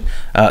question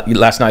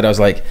last night. I was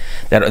like,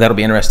 that'll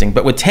be interesting.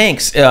 But with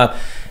tanks,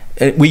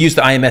 we use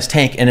the IMS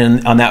tank,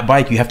 and on that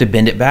bike you have to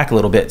bend it back a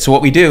little bit. So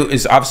what we do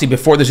is, obviously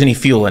before there's any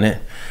fuel in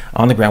it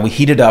on the ground, we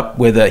heat it up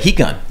with a heat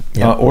gun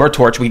or a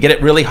torch. We get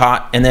it really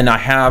hot, and then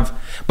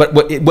but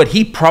what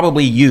he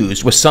probably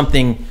used was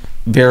something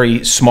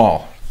very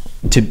small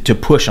to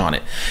push on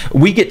it.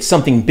 We get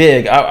something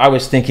big. I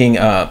was thinking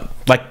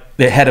like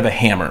the head of a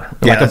hammer,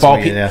 like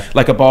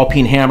a ball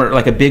peen hammer,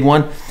 like a big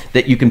one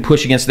that you can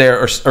push against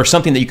there, or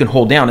something that you can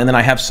hold down. And then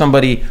I have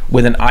somebody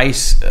with an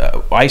ice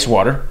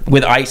water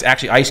with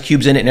ice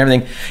cubes in it and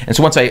everything. And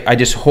so once I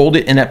just hold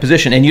it in that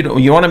position, and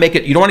you want to make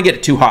it, you don't want to get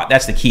it too hot.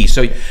 That's the key.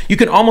 So you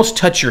can almost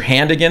touch your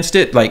hand against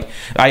it. Like,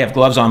 I have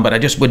gloves on, but I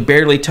just would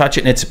barely touch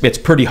it, and it's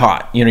pretty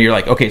hot. You're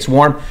like, okay, it's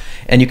warm,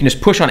 and you can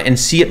just push on it and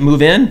see it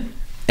move in.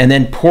 And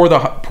then pour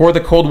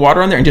the cold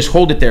water on there, and just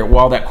hold it there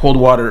while that cold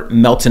water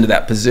melts into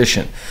that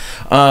position.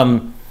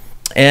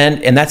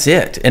 And that's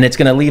it. And it's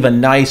going to leave a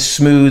nice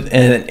smooth,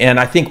 and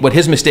I think what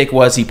his mistake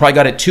was, he probably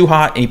got it too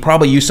hot, and he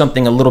probably used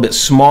something a little bit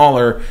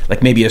smaller,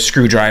 like maybe a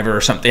screwdriver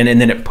or something, and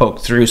then it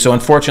poked through. So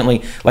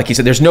unfortunately, like you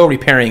said, there's no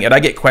repairing it.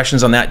 I get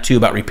questions on that too,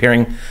 about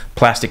repairing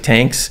plastic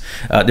tanks.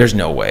 There's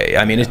no way.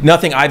 I mean, it's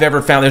nothing I've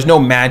ever found. There's no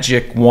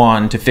magic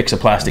wand to fix a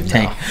plastic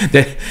tank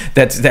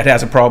that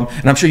has a problem.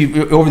 And I'm sure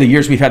over the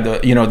years we've had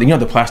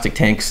the plastic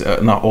tanks,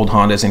 not old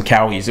Hondas and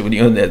Cowies.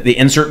 The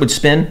insert would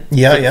spin for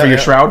your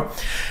shroud.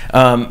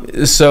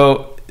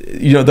 So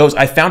those,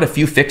 I found a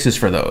few fixes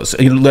for those.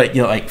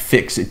 Like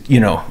fix it,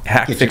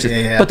 hack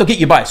fixes, but they'll get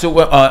you by. So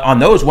on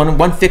those,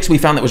 one fix we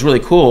found that was really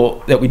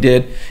cool that we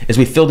did is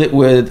we filled it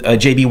with a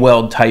JB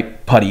Weld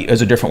type putty. It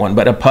was a different one,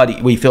 but a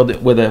putty. We filled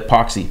it with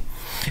epoxy,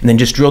 and then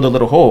just drilled a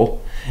little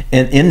hole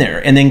in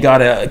there, and then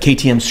got a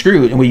KTM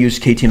screw, and we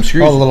used KTM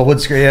screws. Oh, the little wood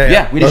screw,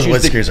 yeah. Those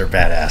wood screws are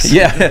badass.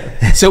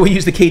 Yeah, so we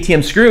used the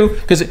KTM screw,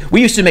 because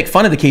we used to make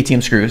fun of the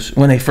KTM screws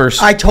when they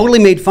first. I totally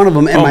made fun of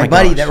them, and my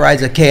buddy that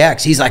rides a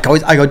KX, he's like,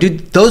 I go,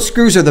 dude, those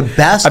screws are the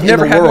best in the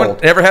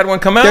world. Never had one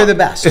come out. They're the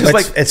best.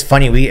 It's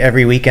funny.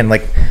 Every weekend,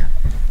 like,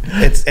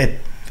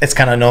 it's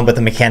kind of known, but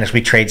the mechanics,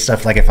 we trade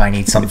stuff. Like, if I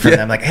need something from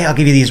them, like, hey, I'll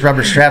give you these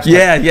rubber straps.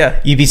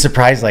 You'd be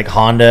surprised, like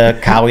Honda,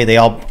 Cowie, they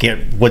all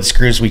get wood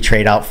screws we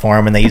trade out for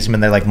them, and they use them in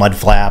their like mud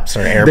flaps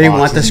or air They boxes.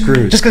 want the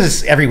screws. Just because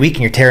it's every week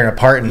and you're tearing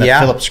apart, and the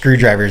Phillips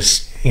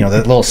screwdrivers, the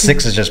little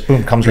sixes just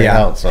boom comes right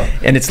out. So,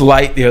 and it's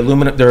light. The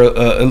aluminum.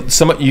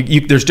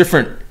 There's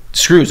different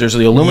screws. There's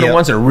the aluminum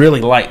ones that are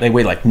really light. They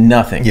weigh like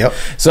nothing.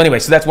 So anyway,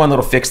 so that's one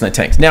little fix in the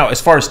tanks. Now,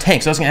 as far as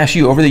tanks, I was going to ask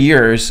you, over the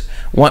years,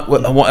 one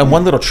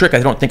little trick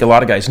I don't think a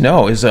lot of guys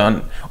know is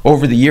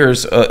over the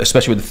years,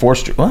 especially with the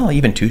 4-stroke, well,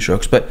 even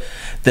 2-strokes, but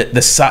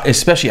the size,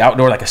 especially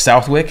outdoor, like a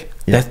Southwick,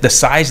 the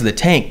size of the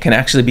tank can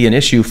actually be an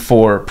issue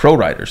for pro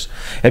riders.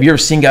 Have you ever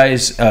seen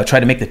guys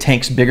try to make the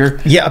tanks bigger?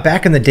 Yeah,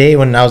 back in the day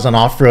when I was on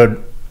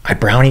off-road, I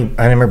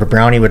remember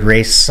Brownie would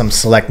race some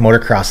select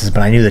motocrosses,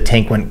 but I knew the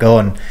tank wouldn't go,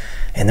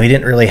 and we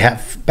didn't really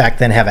have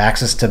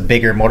access to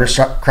bigger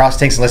motocross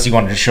tanks unless you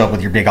wanted to show up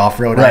with your big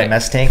off-road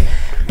IMS tank.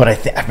 But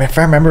if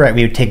I remember right,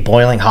 we would take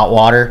boiling hot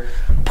water,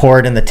 pour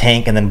it in the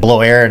tank, and then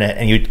blow air in it,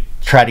 and you'd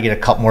try to get a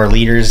couple more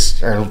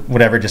liters or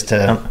whatever, just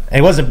to. And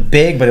it wasn't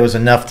big, but it was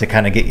enough to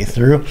kind of get you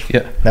through.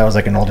 Yeah, that was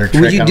like an older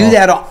trick. Would you do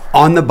that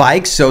on the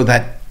bike so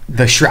that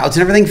the shrouds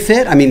and everything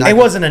fit? I mean, like, it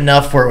wasn't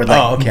enough where it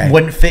would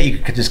wouldn't fit. You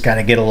could just kind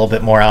of get a little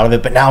bit more out of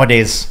it. But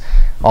nowadays,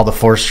 all the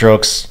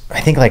 4-strokes, I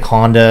think like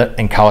Honda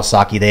and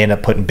Kawasaki, they end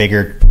up putting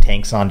bigger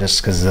tanks on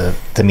just because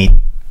to meet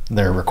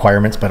their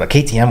requirements. But at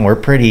KTM, we're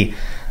pretty.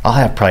 I'll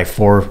have probably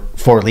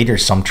 4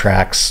 liters some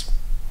tracks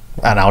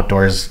on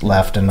outdoors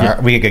left, and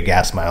we get good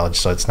gas mileage,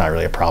 so it's not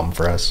really a problem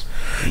for us.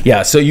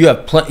 Yeah, so you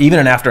have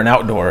even after an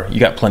outdoor, you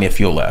got plenty of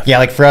fuel left. Yeah,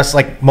 like for us,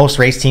 like most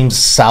race teams,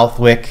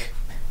 Southwick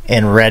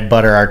and Red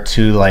Butter are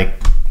two, like,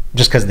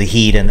 just because of the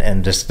heat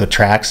and just the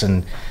tracks.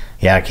 And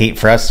yeah, Kate,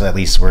 for us at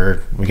least,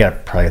 we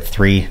got probably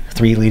 3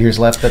 liters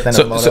left at the end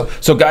of the Moto.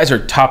 So guys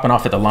are topping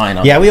off at the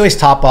line. We always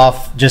top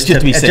off just to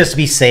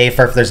be safe,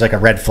 or if there's like a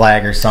red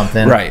flag or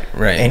something. Right.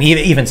 And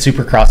even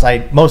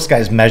Supercross, most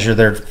guys measure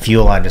their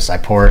fuel. I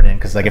pour it in,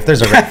 because like if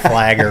there's a red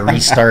flag or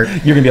restart,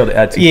 you're gonna be able to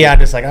add to. Yeah, I'm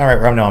just like, all right,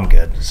 well, no, I'm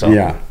good. So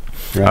yeah.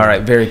 Right. All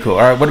right, very cool.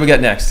 All right, what do we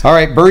got next? All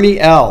right, Bernie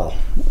L.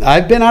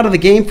 I've been out of the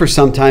game for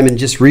some time and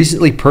just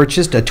recently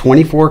purchased a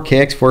 24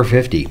 KX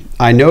 450.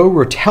 I know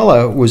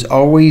Rotella was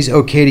always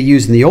okay to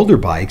use in the older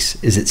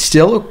bikes. Is it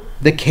still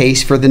the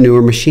case for the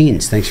newer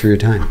machines? Thanks for your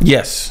time.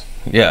 Yes.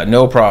 Yeah,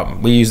 no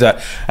problem. We use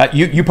that.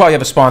 You probably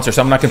have a sponsor,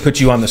 so I'm not going to put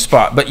you on the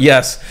spot. But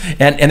yes,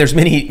 and there's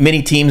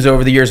many teams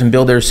over the years and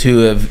builders who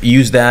have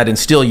used that and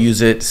still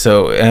use it.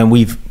 So, and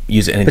we've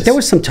use it. And But there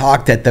was some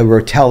talk that the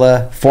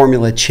Rotella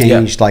formula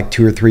changed like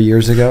 2 or 3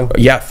 years ago.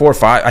 Yeah, 4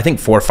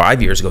 or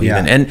 5 years ago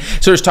even. And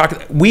so there's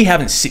talk. We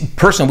haven't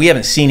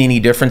seen any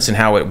difference in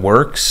how it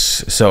works.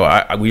 So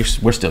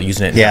we're still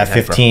using it. Yeah,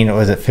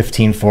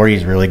 1540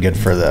 is really good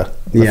for the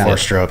 4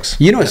 strokes.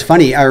 You know, it's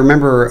funny. I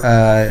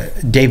remember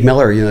Dave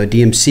Miller,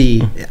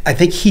 DMC. I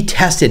think he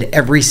tested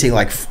every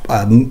single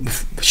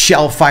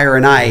Shell Fire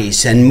and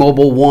Ice and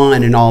Mobile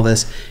One and all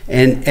this,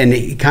 and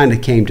he kind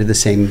of came to the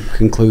same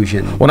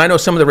conclusion. Well, I know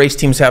some of the race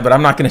teams have, but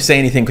I'm not going to say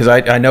anything because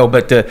I know.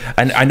 But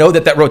I know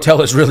that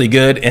Rotella is really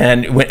good,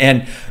 and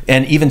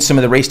even some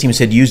of the race teams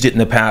had used it in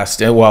the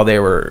past while they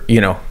were,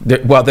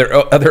 while their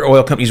other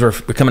oil companies were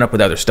coming up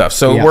with other stuff.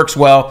 So it works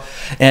well,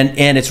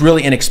 and it's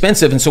really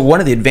inexpensive. And so one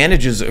of the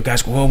advantages,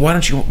 guys go, well, why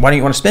don't you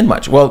want to spend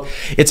much? Well,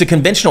 it's a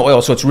conventional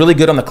oil, so it's really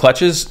good on the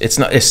clutches. It's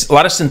not. A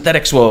lot of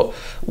synthetics will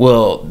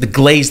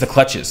glaze the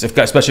clutches,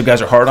 especially if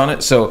guys are hard on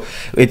it. So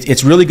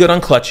it's really good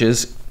on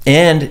clutches.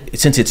 And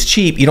since it's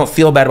cheap, you don't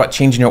feel bad about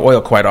changing your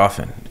oil quite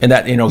often. And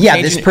that,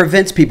 this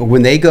prevents people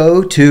when they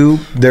go to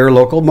their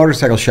local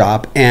motorcycle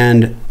shop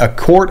and a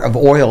quart of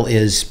oil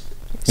is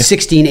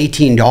 $16,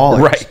 $18.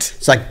 Right.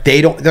 It's like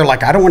they're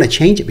like, I don't want to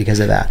change it because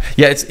of that.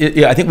 Yeah,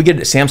 I think we get it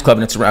at Sam's Club,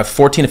 and it's around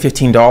 $14 to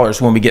 $15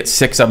 when we get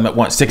 6 of them at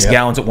once, 6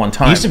 gallons at one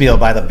time. You used to be able to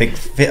buy the big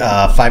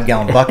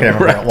 5-gallon bucket I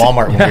remember at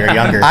Walmart when we were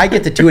younger. I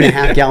get the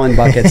 2.5-gallon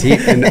buckets,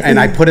 and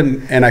I put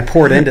them and I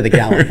pour it into the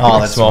gallon. Oh,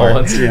 that's small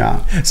ones.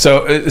 Yeah.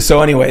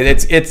 So anyway,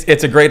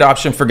 it's a great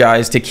option for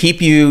guys to keep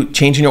you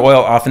changing your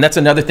oil off, and that's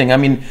another thing. I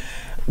mean,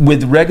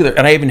 with regular,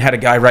 and I even had a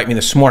guy write me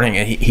this morning,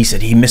 and he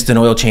said he missed an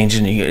oil change,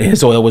 and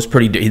his oil was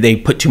they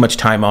put too much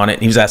time on it,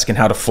 and he was asking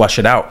how to flush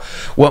it out.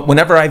 Well,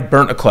 whenever I've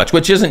burnt a clutch,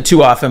 which isn't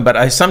too often,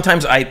 but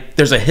sometimes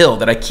there's a hill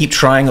that I keep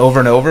trying over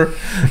and over,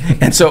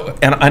 and so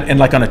and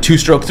like on a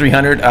 2-stroke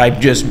 300,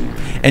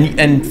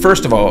 and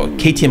first of all,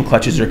 KTM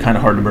clutches are kind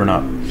of hard to burn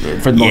up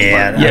for the most part.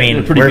 Yeah, I mean,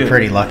 we're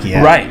pretty lucky.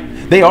 Right.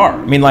 They are.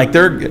 I mean,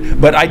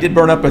 but I did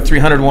burn up a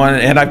 300 one,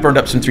 and I've burned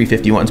up some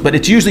 350 ones. But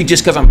it's usually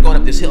just because I'm going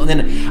up this hill, and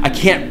then I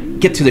can't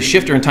get to the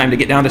shifter in time to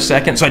get down to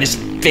second, so I just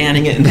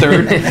fanning it in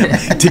third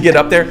to get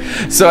up there.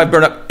 So I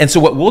burn up. And so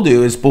what we'll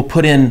do is we'll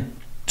put in,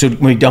 so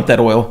when we dump that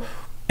oil,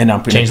 and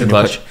I'm change the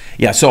clutch.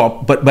 Yeah. So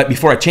but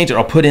before I change it,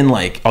 I'll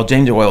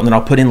change the oil, and then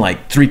I'll put in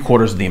like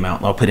 3/4 of the amount.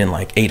 And I'll put in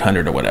like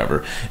 800 or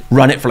whatever.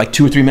 Run it for like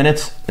 2 or 3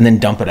 minutes, and then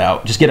dump it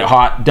out. Just get it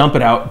hot, dump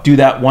it out. Do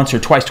that once or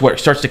twice to where it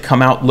starts to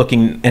come out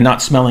looking and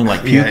not smelling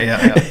like puke.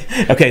 Yeah.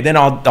 Okay. Then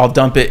I'll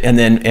dump it and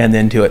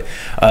then do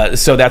it.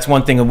 So that's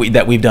one thing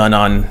that we've done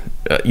on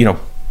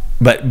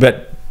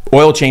but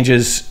oil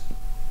changes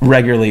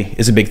regularly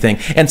is a big thing.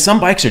 And some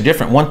bikes are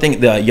different. One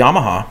thing, the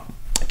Yamaha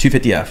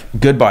 250F,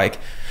 good bike,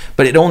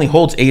 but it only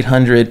holds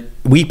 800.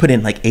 We put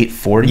in like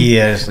 840.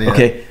 Yes. Yeah.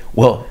 Okay.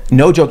 Well,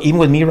 no joke. Even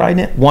with me riding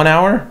it, 1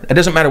 hour, it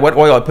doesn't matter what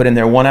oil I put in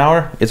there. 1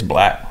 hour, it's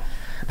black.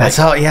 That's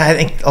how. Yeah, I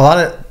think a lot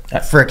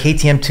of for a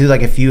KTM too.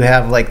 Like if you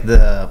have like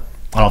I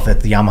don't know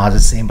if the Yamaha's the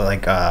same, but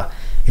like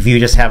if you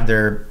just have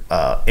their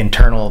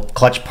internal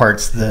clutch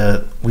parts,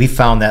 we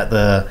found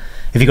that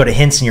if you go to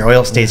Hints and your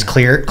oil stays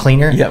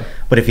cleaner. Yep.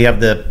 But if you have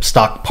the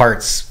stock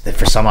parts, that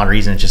for some odd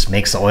reason it just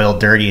makes the oil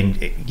dirty,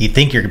 and you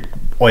think your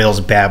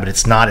oil's bad, but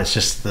it's not. It's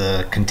just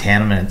the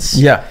contaminants.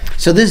 Yeah.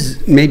 So this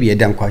is maybe a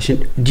dumb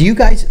question. Do you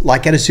guys,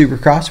 like at a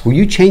Supercross, will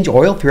you change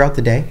oil throughout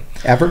the day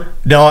ever?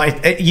 No,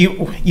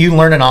 you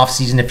learn an off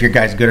season if your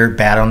guy's good or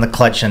bad on the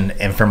clutch,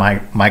 and for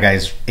my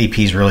guy's AP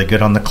is really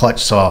good on the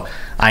clutch, so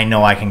I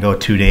know I can go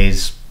 2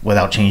 days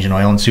without changing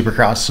oil in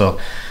Supercross. So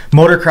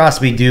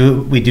motocross we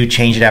do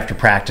change it after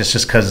practice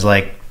just because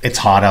like it's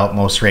hot out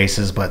most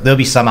races, but there'll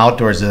be some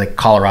outdoors like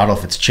Colorado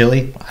if it's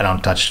chilly. I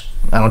don't touch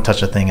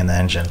a thing in the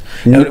engine.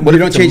 You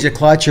don't change the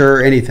clutch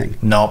or anything?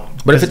 No.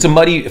 But if it's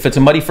a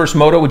muddy first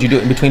moto, would you do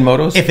it in between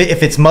motos?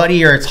 If it's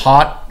muddy or it's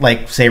hot,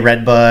 like say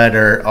Red Bud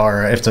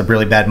or if it's a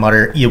really bad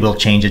mudder, you will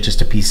change it just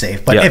to be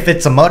safe. But if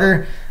it's a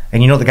mudder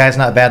and the guy's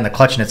not bad in the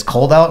clutch and it's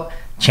cold out,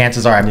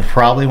 chances are I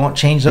probably won't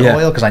change the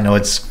oil because I know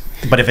it's.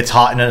 But if it's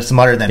hot and it's a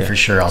mudder, then for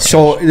sure I'll change.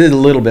 So this is a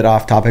little bit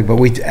off topic, but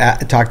we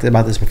talked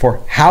about this before.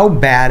 How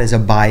bad is a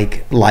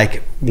bike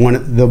like one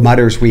of the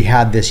mudders we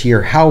had this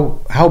year?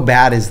 How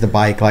bad is the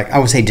bike? Like I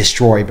would say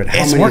destroyed, but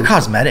it's more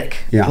cosmetic.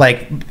 Yeah.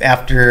 Like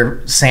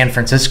after San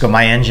Francisco,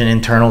 my engine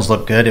internals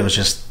looked good. It was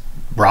just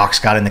rocks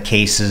got in the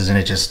cases, and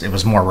it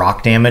was more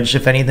rock damage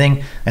if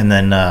anything. And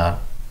then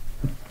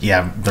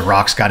the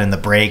rocks got in the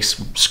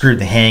brakes, screwed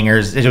the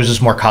hangers. It was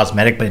just more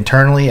cosmetic, but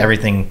internally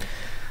everything.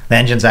 The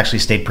engines actually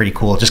stayed pretty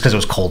cool just because it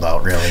was cold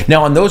out, really.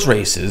 Now, on those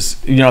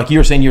races, like you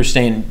were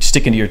saying,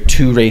 sticking to your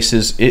 2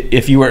 races.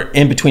 If you were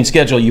in between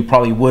schedule, you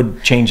probably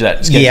would change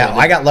that schedule. Yeah,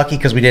 I got lucky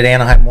because we did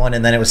Anaheim 1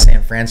 and then it was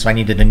San Fran, so I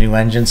needed a new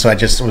engine. So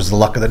it was the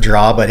luck of the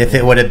draw. But if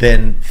it would have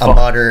been a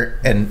mudder,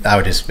 and it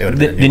would have been a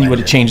new then you would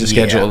have changed the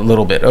schedule a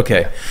little bit.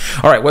 Okay.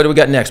 All right, what do we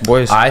got next,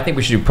 boys? I think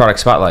we should do product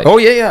spotlight. Oh,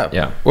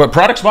 yeah. Well,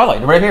 product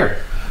spotlight right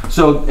here.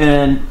 So,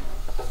 and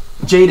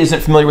Jade isn't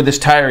familiar with this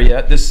tire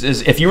yet. This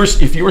is if you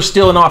were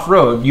still in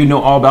off-road, you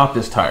know all about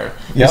this tire.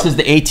 Yep. This is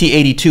the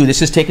AT82.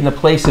 This is taking the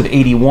place of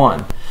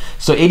 81.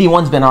 So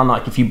 81's been on,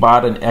 like if you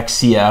bought an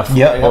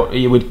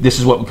XCF, this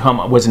is what would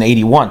come was an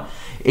 81.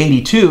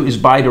 82 is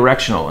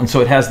bidirectional, and so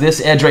it has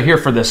this edge right here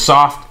for the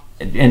soft,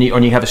 and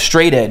you have a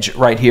straight edge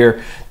right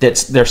here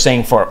that's they're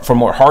saying for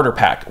more harder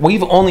pack.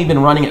 We've only been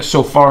running it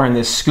so far in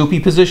this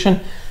scoopy position,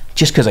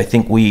 just because I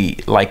think we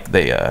like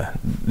the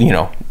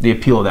the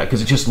appeal of that,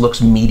 because it just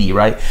looks meaty,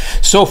 right?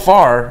 So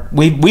far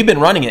we've been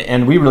running it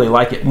and we really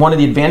like it. One of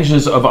the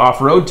advantages of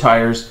off-road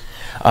tires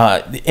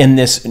in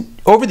this,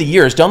 over the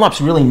years,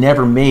 Dunlop's really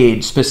never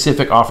made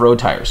specific off-road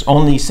tires.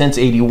 Only since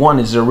 81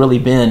 has there really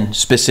been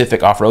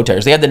specific off-road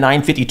tires. They had the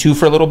 952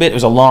 for a little bit. It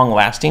was a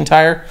long-lasting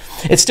tire.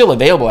 It's still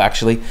available,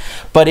 actually,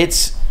 but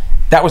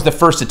that was the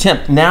first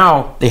attempt.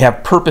 Now they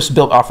have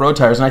purpose-built off-road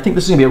tires, and I think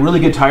this is going to be a really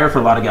good tire for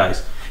a lot of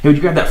guys. Hey, would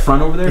you grab that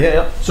front over there?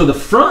 Yeah. So the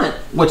front,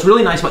 what's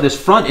really nice about this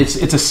front, it's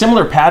a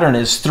similar pattern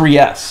as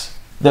 3S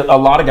that a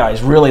lot of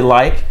guys really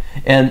like,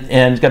 and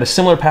it's got a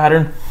similar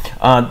pattern.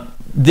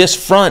 This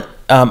front,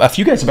 a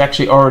few guys have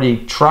actually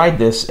already tried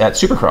this at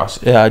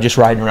Supercross, just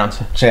riding around.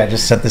 So I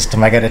just sent this to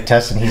my guy to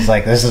test, and he's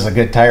like, "This is a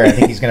good tire. I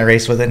think he's going to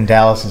race with it in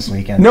Dallas this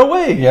weekend." No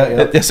way!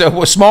 Yeah. It's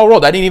a small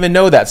world. I didn't even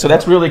know that. So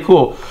that's really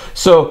cool.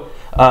 So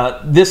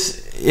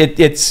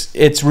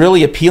it's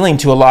really appealing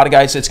to a lot of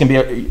guys. It's going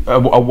to be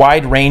a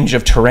wide range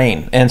of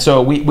terrain, and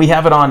so we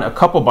have it on a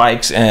couple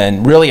bikes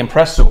and really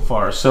impressed so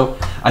far. So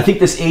I think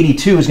this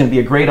 82 is going to be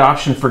a great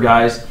option for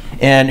guys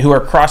and who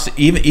are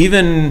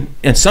even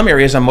in some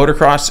areas on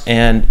motocross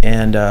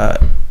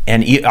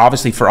and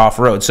obviously for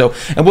off-road. So,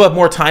 and we'll have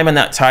more time on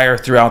that tire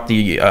throughout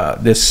the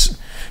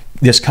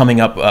this coming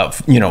up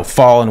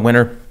fall and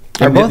winter.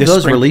 Are both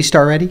those released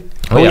already?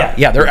 Oh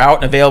yeah, they're out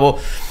and available.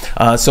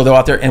 So they're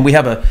out there, and we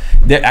have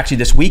actually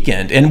this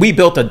weekend, and we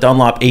built a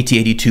Dunlop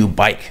AT82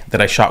 bike that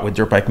I shot with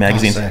Dirt Bike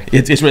Magazine. Oh,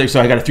 it's really, so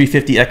I got a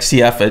 350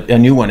 XCF, a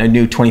new one, a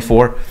new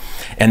 24,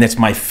 and it's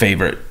my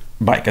favorite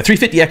bike. A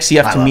 350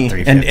 XCF to me,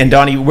 and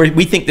Donnie,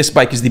 we think this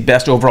bike is the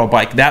best overall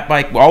bike. That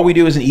bike, all we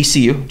do is an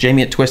ECU.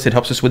 Jamie at Twisted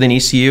helps us with an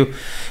ECU.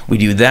 We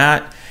do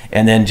that,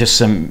 and then just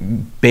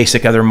some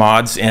basic other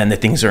mods, and the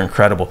things are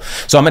incredible.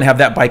 So I'm going to have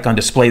that bike on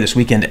display this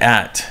weekend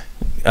at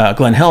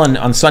Glen Helen.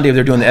 On Sunday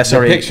they're doing the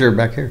SRA. The picture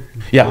back here.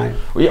 Yeah.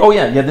 Oh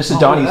yeah. This is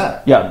Donnie's.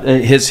 Yeah.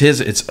 His.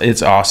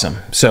 It's awesome.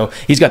 So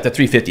he's got the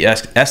 350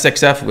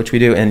 SXF, which we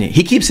do, and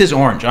he keeps his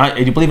orange.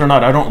 You believe it or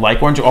not, I don't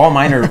like orange. All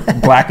mine are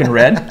black and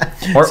red.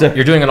 So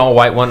you're doing an all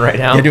white one right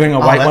now. You're doing a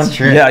white one.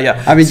 True.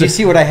 Yeah. I mean, do you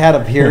see what I had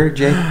up here,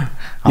 Jay?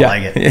 I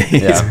like it.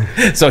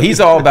 Yeah. So he's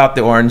all about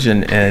the orange,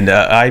 and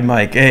I'm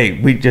like,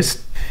 hey,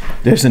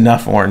 there's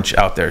enough orange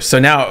out there. So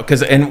now,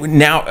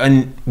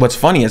 and what's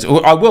funny is,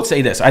 I will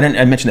say this. I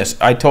mentioned this.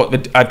 I've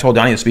told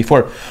Donnie this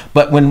before.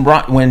 But when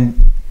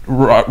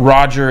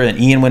Roger and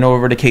Ian went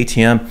over to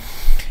KTM,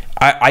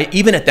 I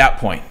even at that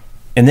point,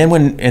 and then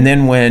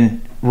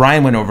when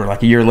Ryan went over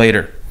like a year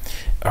later,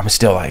 I'm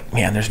still like,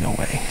 man, there's no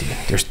way,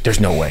 dude.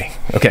 There's no way.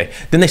 Okay.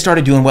 Then they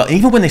started doing well.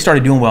 Even when they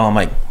started doing well, I'm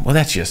like, well,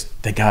 that's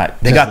just they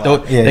got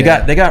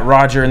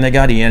Roger and they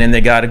got Ian and they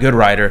got a good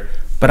rider.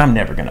 But I'm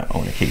never gonna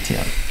own a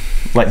KTM.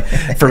 Like,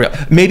 for real.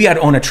 Maybe I'd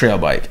own a trail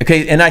bike.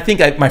 Okay. And I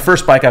think my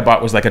first bike I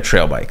bought was like a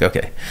trail bike.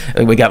 Okay.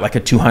 We got like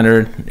a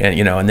 200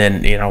 and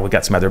then, we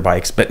got some other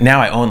bikes, but now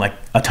I own like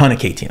a ton of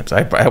KTMs.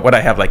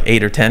 I have like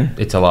 8 or 10.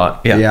 It's a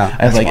lot. Yeah.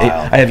 I have like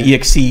I have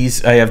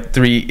EXCs. I have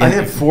 3. I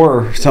have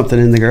 4 or something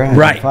in the garage.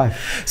 Right.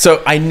 5.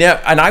 So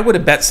I would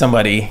have bet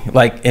somebody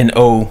like in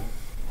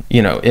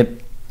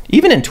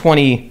even in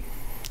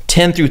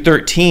 2010 through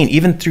 13,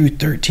 even through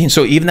 13.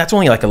 So even that's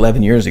only like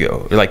 11 years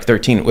ago, or like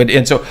 13.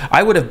 And so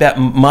I would have bet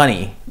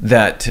money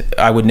that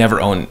I would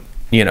never own,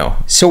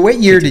 So what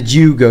year did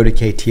you go to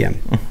KTM?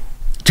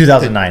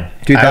 2009.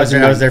 I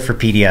was there for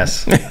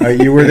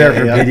PDS. You were there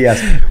for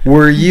PDS.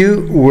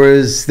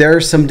 Was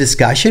there some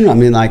discussion? I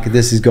mean, like,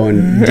 this is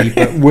going deep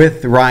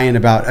with Ryan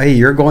about, hey,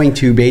 you're going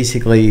to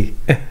basically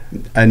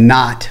a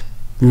not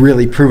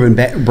really proven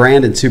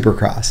brand in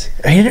Supercross.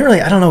 We didn't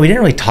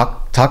really talk.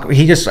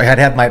 I'd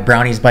have my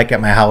Brownies bike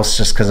at my house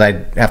just because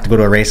I'd have to go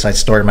to a race. I'd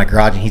store it in my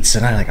garage, and he'd sit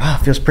down like, oh,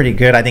 it feels pretty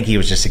good. I think he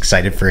was just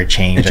excited for a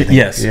change.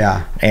 Yes.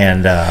 Yeah.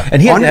 And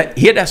he had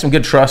to have some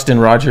good trust in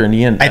Roger and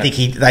Ian. I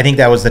think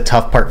that was the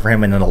tough part for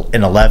him in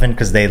 11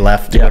 because they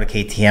left to go to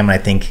KTM, and I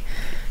think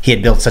he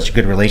had built such a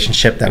good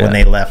relationship that when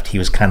they left, he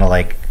was kind of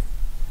like,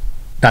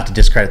 not to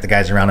discredit the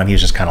guys around him, he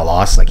was just kind of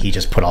lost. Like, he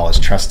just put all his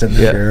trust in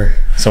them. Yeah. Sure.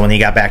 So when he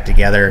got back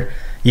together,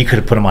 you could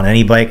have put him on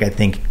any bike. I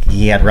think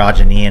he had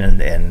Roger and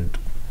Ian, and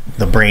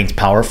the brain's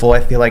powerful,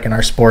 I feel like, in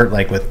our sport,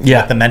 like with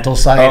the mental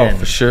side.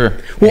 For sure.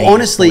 Well,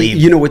 honestly,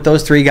 with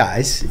those 3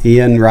 guys,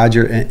 Ian,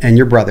 Roger, and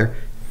your brother,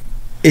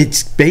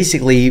 it's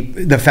basically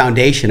the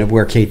foundation of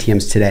where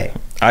KTM's today.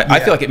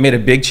 I feel like it made a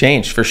big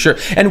change for sure.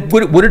 And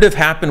would it have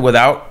happened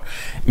without,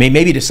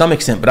 maybe to some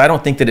extent, but I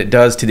don't think that it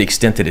does to the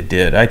extent that it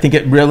did. I think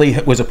it really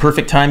was a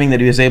perfect timing that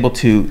he was able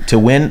to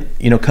win,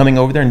 coming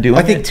over there and doing it.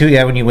 I think too,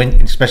 when you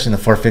win, especially in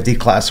the 450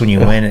 class, when you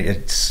win,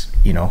 it's,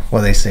 what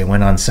they say,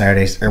 win on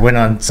Saturdays or win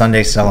on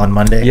Sunday, sell on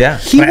Monday. Yeah.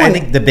 I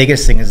think the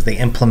biggest thing is they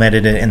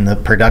implemented it in the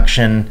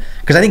production,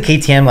 because I think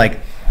KTM, like,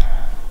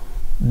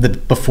 the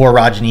before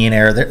Roger Ian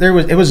era,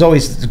 it was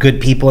always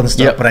good people and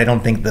stuff, Yep. but I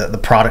don't think the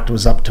product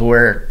was up to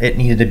where it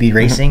needed to be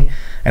racing.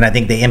 And I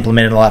think they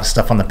implemented a lot of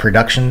stuff on the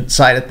production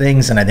side of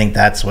things, and I think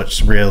that's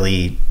what's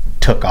really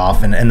took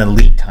off. And the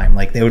lead time,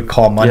 like they would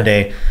call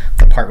Monday,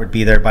 the part would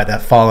be there by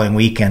that following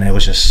weekend. It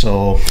was just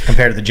so,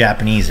 compared to the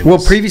Japanese, it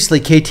was, previously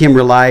KTM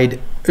relied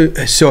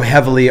so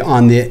heavily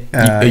on the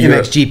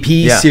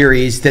MXGP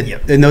series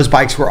that, and those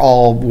bikes were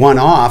all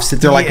one-offs, that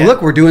they're like,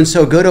 look, we're doing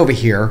so good over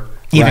here.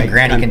 Even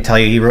Granny can tell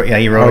you, he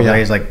wrote over there,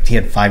 he's like, he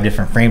had 5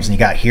 different frames, and he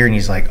got here, and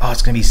he's like, oh,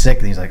 it's gonna be sick,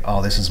 and he's like,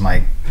 oh, this isn't,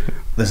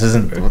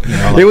 you know,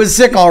 like, it was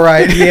sick, all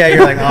right. yeah,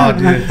 you're like, oh,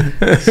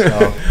 dude.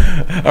 So,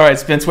 all right,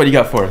 Spence, what do you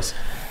got for us?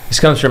 This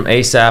comes from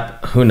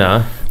ASAP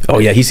Huna. Oh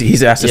yeah,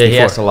 he's asked us before. He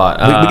asked a lot.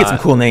 We get some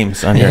cool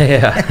names on here.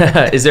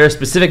 Yeah. Is there a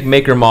specific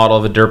maker model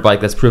of a dirt bike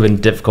that's proven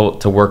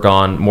difficult to work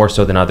on more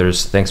so than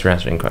others? Thanks for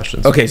answering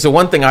questions. Okay, so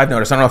one thing I've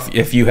noticed, I don't know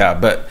if you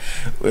have, but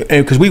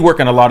because we work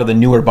on a lot of the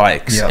newer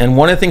bikes, and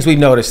one of the things we've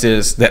noticed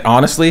is that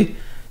honestly,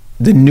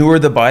 the newer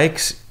the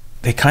bikes,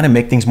 they kind of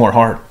make things more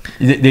hard.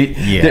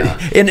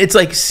 And it's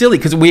like silly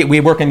because we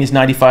work on these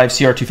 95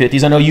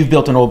 CR250s. I know you've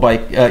built an old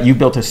bike. You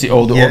built a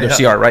older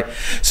CR, right?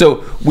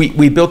 So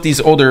we built these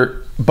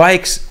older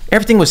bikes.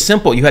 Everything was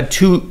simple. You had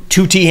two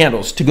T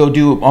handles to go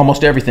do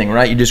almost everything,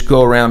 right? You just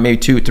go around, maybe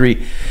 2 or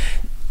 3.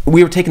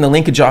 We were taking the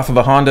linkage off of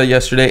a Honda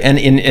yesterday,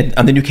 and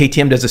on the new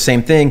KTM does the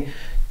same thing.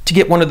 To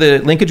get one of the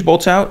linkage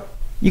bolts out,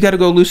 you got to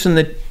go loosen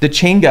the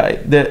chain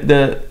guide,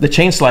 the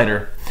chain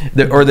slider,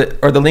 or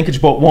the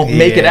linkage bolt won't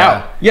make it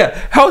out. Yeah,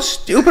 how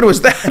stupid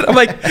was that? I'm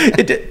like,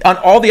 on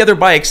all the other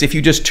bikes, if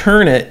you just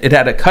turn it, it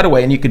had a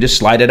cutaway, and you could just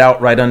slide it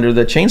out right under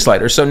the chain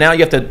slider. So now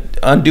you have to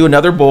undo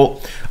another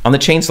bolt on the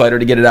chain slider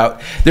to get it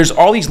out. There's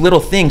all these little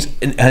things,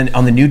 and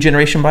on the new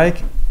generation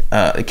bike,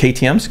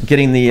 KTM's,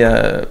 getting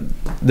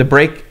the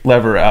brake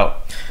lever out.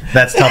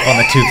 That's tough on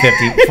the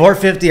 250.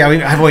 450,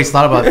 I've always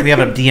thought about, if we have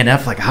a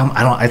DNF, like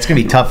it's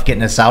gonna be tough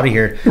getting us out of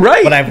here.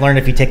 Right. But I've learned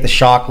if you take the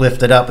shock,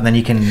 lift it up, and then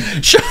you can.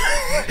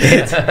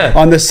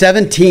 On the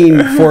 17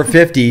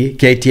 450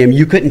 KTM,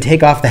 you couldn't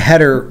take off the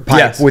header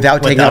pipe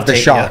without taking off the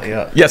shock.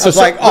 Yeah, so it's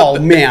like, oh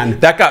man,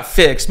 that got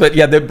fixed. But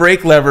yeah, the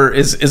brake lever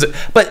is.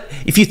 But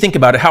if you think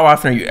about it, how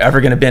often are you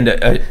ever going to bend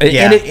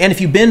and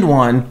if you bend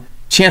one,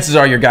 chances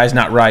are your guy's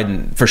not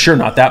riding, for sure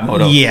not that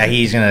moto. Yeah,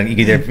 he's gonna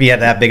either be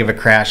that big of a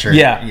crash or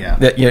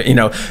you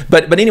know.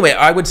 But anyway,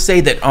 I would say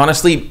that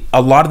honestly,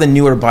 a lot of the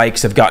newer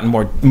bikes have gotten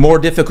more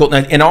difficult,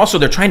 and also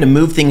they're trying to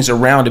move things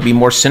around to be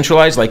more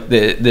centralized, like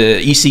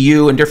the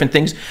ECU and different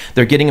things.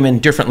 They're getting them in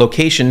different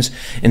locations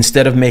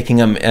instead of making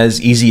them as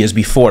easy as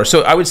before.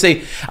 So I would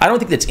say I don't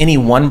think that's any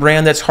one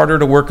brand that's harder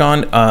to work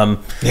on.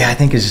 I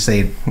think it's just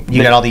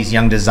you got all these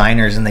young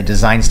designers and they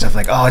design stuff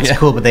like, oh, it's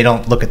cool, but they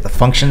don't look at the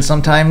function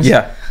sometimes.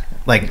 Yeah.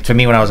 Like to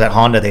me, when I was at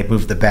Honda, they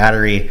moved the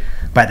battery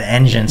by the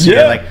engine. So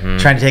you're like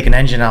trying to take an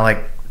engine out, like,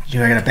 I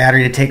got a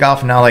battery to take off,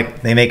 and now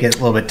like they make it a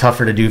little bit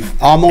tougher to do.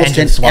 Almost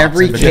in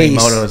every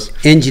case,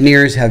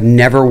 engineers have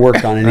never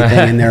worked on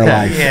anything in their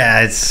life.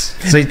 Yeah,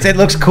 it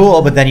looks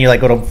cool, but then you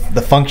like go to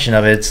the function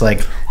of it. It's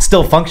like it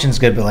still functions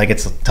good, but like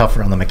it's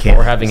tougher on the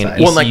mechanical. Or having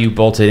an ECU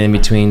bolted in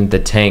between the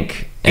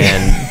tank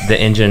and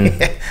the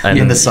engine and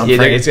in the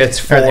subframe. It's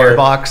 4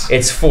 box.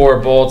 It's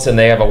 4 bolts, and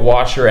they have a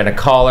washer and a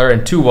collar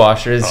and 2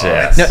 washers.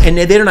 No, and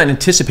they're not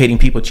anticipating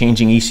people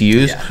changing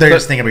ECUs. They're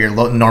just thinking about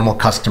your normal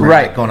customer,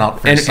 like going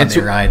out for a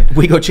Sunday ride.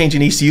 We go change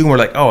an ECU, and we're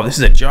like, oh, this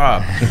is a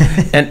job.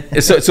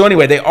 And so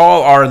anyway, they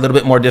all are a little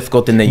bit more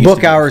difficult than they used to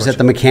be. Book hours at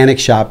the mechanic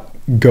shop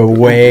go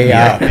way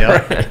up.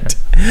 Right.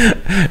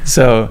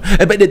 So,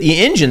 but the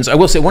engines, I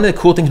will say, one of the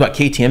cool things about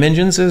KTM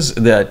engines is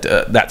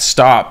that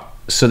stop,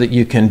 so that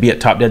you can be at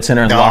top dead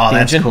center and lock the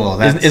engine.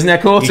 Cool. Isn't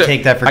that cool? You so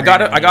take that for I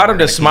got him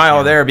to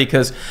smile there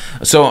because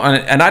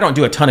and I don't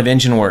do a ton of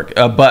engine work,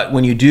 but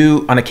when you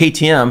do on a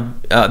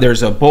KTM,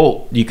 there's a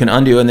bolt you can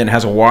undo and then it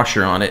has a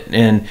washer on it,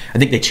 and I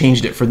think they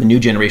changed it for the new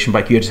generation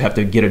bike. You just have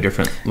to get a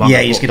different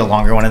longer you just get a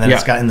longer one, and then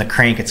it's got in the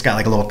crank, it's got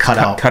like a little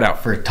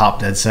cutout for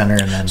top dead center,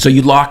 and then so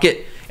you lock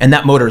it. And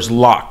that motor is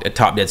locked at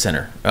top dead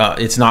center.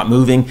 It's not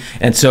moving.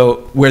 And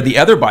so where the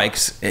other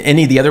bikes,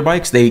 any of the other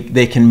bikes,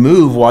 they can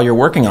move while you're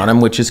working on them,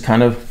 which is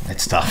kind of...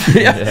 It's tough.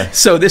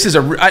 So this is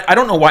I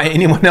don't know why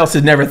anyone else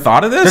has never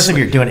thought of this.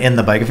 Especially if you're doing in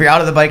the bike. If you're out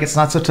of the bike, it's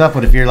not so tough.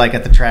 But if you're like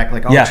at the track,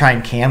 like, I'm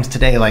trying cams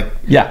today, like,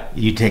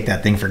 you take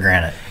that thing for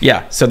granted.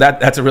 Yeah, so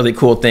that's a really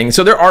cool thing.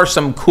 So there are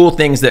some cool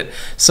things that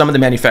some of the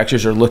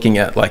manufacturers are looking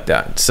at like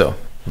that. So,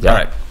 all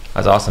right.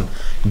 That's awesome.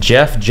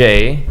 Jeff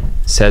J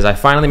says, I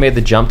finally made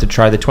the jump to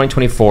try the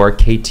 2024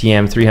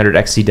 KTM 300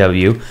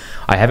 XCW.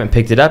 I haven't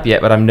picked it up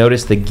yet, but I've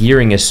noticed the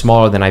gearing is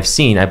smaller than I've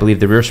seen. I believe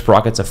the rear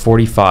sprocket's a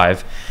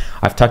 45.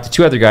 I've talked to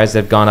 2 other guys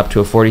that have gone up to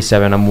a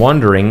 47. I'm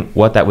wondering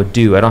what that would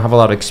do. I don't have a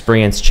lot of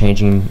experience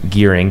changing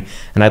gearing,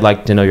 and I'd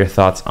like to know your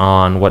thoughts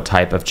on what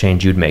type of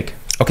change you'd make.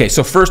 Okay,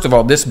 so first of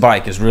all, this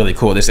bike is really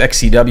cool. This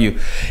XCW,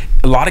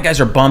 a lot of guys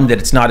are bummed that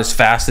it's not as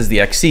fast as the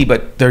XC,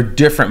 but they're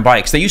different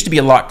bikes. They used to be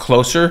a lot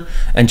closer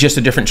and just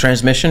a different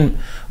transmission.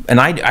 And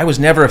I was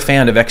never a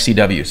fan of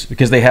XCWs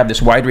because they have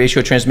this wide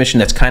ratio transmission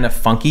that's kind of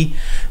funky.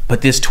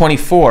 But this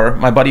 24,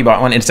 my buddy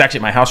bought one, and it's actually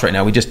at my house right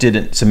now. We just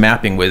did some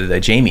mapping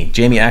with Jamie.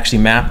 Jamie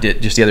actually mapped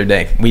it just the other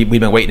day. We've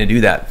been waiting to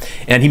do that.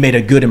 And he made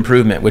a good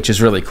improvement, which is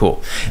really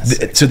cool.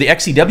 So the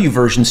XCW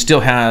version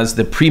still has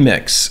the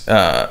premix,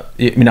 not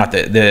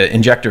the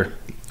injector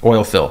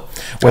oil fill,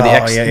 where the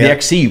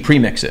XC you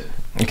premix it.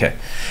 Okay,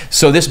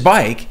 so this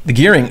bike, the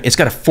gearing, it's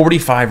got a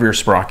 45 rear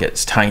sprocket.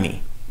 It's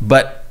tiny,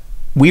 but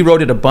we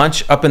rode it a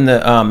bunch up in the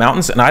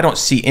mountains, and I don't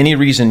see any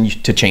reason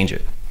to change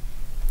it.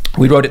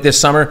 We rode it this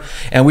summer,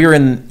 and we were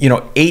in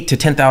 8 to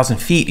 10,000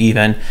 feet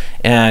even,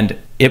 and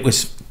it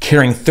was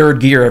carrying third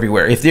gear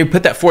everywhere. If they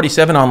put that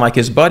 47 on like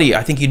his buddy,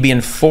 I think you'd be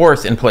in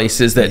fourth in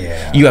places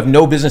that you have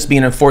no business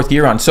being in fourth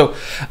gear on. So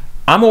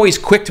I'm always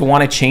quick to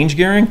want to change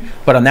gearing,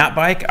 but on that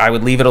bike, I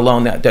would leave it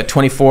alone. That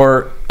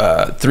 24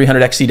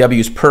 300 XCW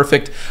is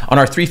perfect. On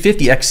our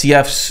 350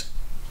 XCFs,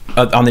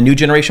 on the new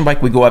generation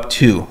bike, we go up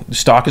 2. The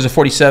stock is a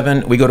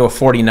 47, we go to a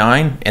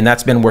 49, and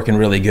that's been working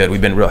really good.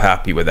 We've been real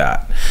happy with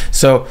that.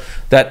 So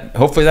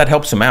hopefully that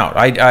helps them out.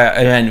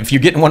 And if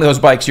you're getting one of those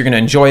bikes, you're going to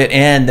enjoy it.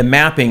 And the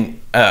mapping,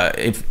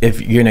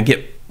 if you're going to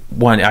get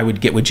one, I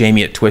would get with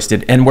Jamie at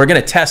Twisted. And we're going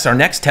to test, our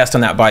next test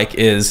on that bike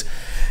is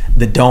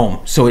the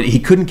dome. So he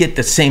couldn't get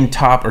the same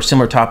top or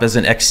similar top as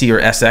an XC or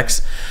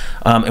SX.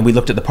 And we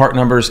looked at the part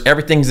numbers.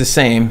 Everything's the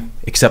same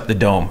except the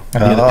dome.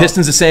 The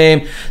piston's the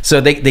same. So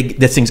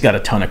this thing's got a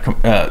ton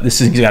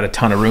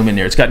of room in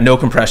there. It's got no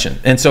compression.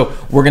 And so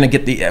we're going to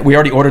get we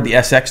already ordered the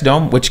SX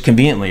dome, which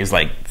conveniently is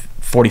like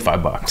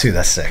 $45. Dude,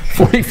 that's sick.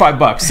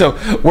 $45. So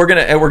we're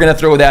gonna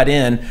throw that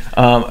in.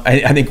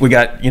 I think we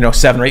got $7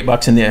 or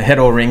 $8 in the head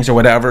O-rings or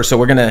whatever. So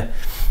we're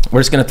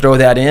just gonna throw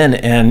that in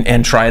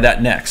and try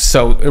that next.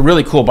 So a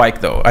really cool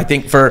bike though. I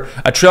think for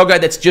a trail guy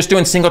that's just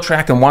doing single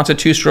track and wants a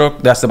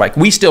 2-stroke, that's the bike.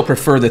 We still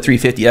prefer the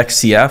 350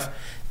 XCF.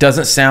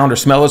 Doesn't sound or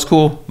smell as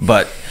cool,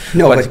 but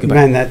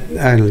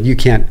man, you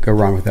can't go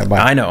wrong with that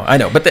bike. I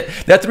know. But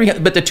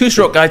the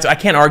 2-stroke guys, I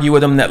can't argue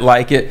with them that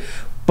like it,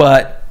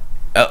 but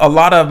a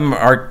lot of them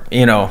are,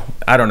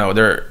 I don't know.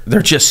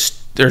 They're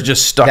just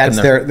stuck in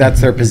there. That's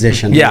their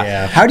position.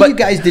 Yeah. How do you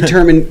guys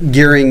determine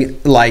gearing?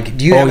 Like,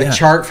 do you have a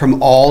chart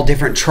from all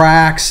different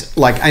tracks?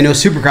 Like, I know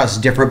Supercross is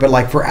different, but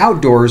like for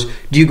outdoors,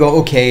 do you go,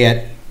 okay,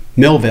 at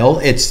Millville,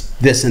 it's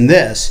this and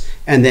this,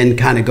 and then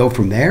kind of go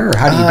from there? Or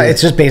how do you do it?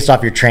 It's just based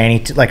off your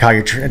training, like how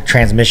your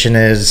transmission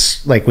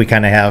is. Like, we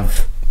kind of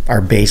have our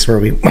base where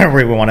we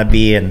want to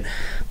be,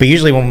 but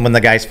usually when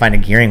the guys find a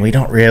gearing, we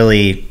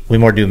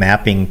more do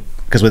mapping.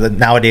 Because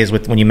nowadays,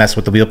 when you mess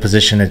with the wheel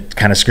position, it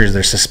kind of screws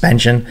their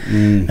suspension,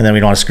 and then we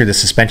don't want to screw the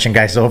suspension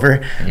guys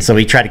over. So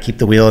we try to keep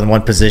the wheel in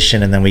one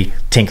position, and then we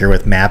tinker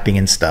with mapping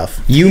and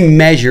stuff. You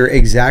measure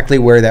exactly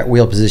where that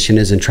wheel position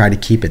is and try to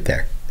keep it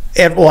there.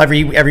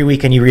 Every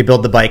weekend you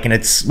rebuild the bike, and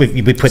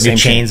we put new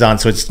chains on,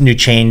 so it's new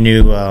chain,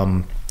 new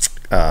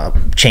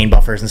chain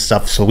buffers and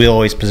stuff. So wheel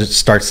always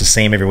starts the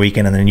same every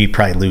weekend, and then you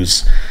probably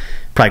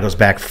goes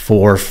back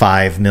 4 or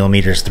 5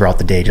 millimeters throughout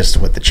the day just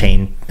with the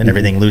chain and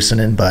everything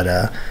loosening,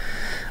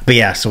 But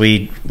yeah, so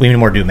we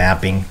more do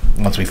mapping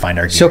once we find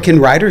our gear. So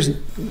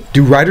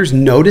do riders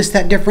notice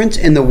that difference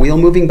in the wheel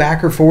moving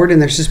back or forward in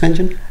their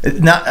suspension?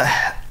 Not,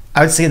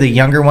 I would say the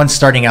younger ones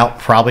starting out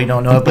probably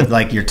don't know it, but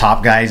like your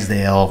top guys,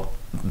 they'll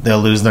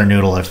lose their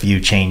noodle if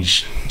you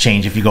change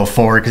if you go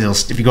forward,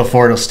 because if you go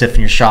forward, it'll stiffen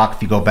your shock.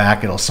 If you go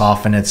back, it'll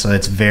soften it. So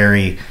it's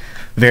very,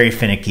 very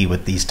finicky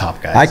with these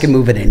top guys. I can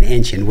move it an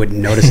inch and wouldn't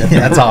notice it.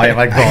 That's all. I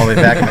might go all the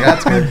way back. And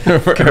that's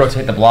good. Could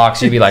rotate the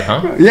blocks. You'd be like,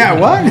 huh? Yeah,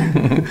 what?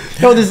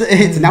 No,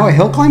 it's now a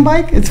hill climb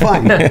bike? It's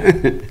fine.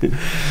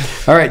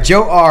 All right,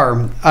 Joe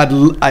R.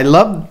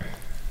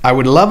 I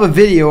would love a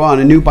video on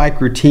a new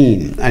bike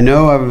routine. I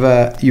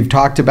know you've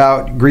talked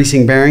about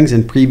greasing bearings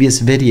in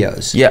previous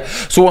videos. Yeah.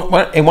 So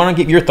I want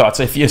to get your thoughts.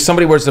 If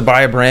somebody was to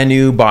buy a brand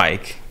new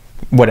bike,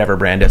 whatever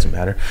brand, doesn't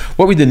matter,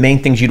 what would be the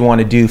main things you'd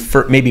want to do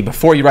for maybe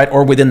before you ride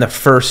or within the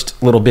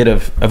first little bit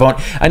of on?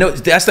 I know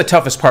that's the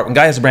toughest part. When a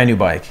guy has a brand new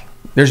bike,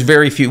 there's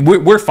very few.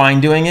 We're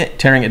fine doing it,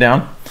 tearing it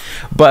down,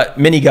 but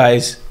many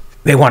guys,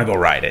 they want to go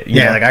ride it.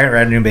 Yeah, like I got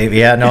ride a new baby.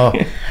 Yeah, no,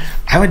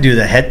 I would do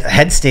the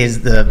head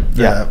stays,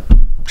 the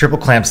triple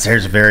clamp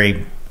stairs.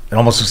 It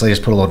almost looks like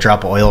just put a little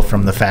drop of oil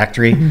from the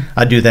factory.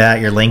 I'd do that.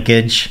 Your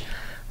linkage,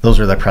 those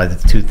are probably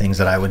the 2 things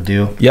that I would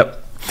do. Yep.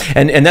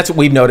 And that's what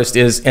we've noticed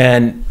is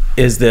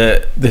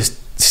the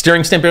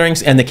steering stem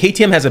bearings, and the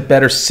KTM has a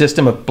better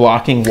system of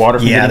blocking water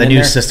from getting in the new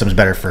there. system's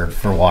better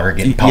for water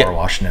getting power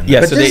washing in there. Yeah,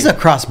 but so this is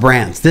across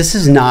brands. This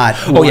is not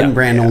one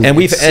brand only.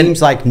 And it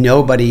seems like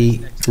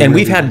nobody And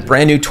we've had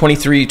brand new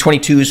 23,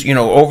 22s, you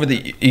know, over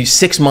the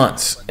 6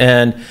 months.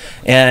 And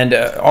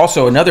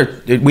also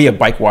we have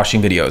bike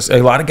washing videos.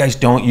 A lot of guys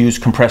don't use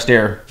compressed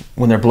air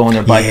when they're blowing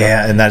their bike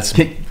up. And that's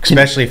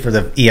especially for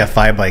the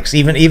EFI bikes.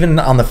 Even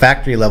on the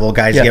factory level,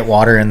 guys get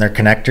water in their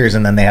connectors,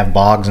 and then they have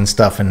bogs and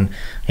stuff, and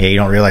you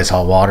don't realize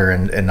how water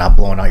and not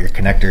blowing out your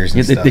connectors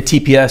and stuff. The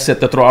TPS at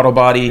the throttle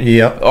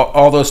body,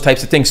 all those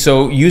types of things.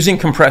 So using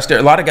compressed air,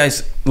 a lot of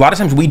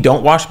times we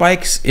don't wash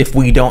bikes if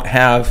we don't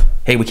have,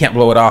 hey, we can't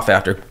blow it off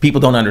after. People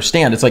don't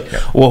understand. It's like,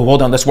 well,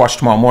 hold on, let's wash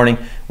tomorrow morning.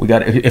 We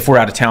got if we're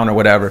out of town or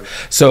whatever.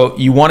 So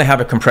you want to have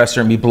a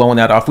compressor and be blowing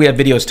that off. We have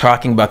videos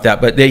talking about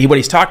that, but what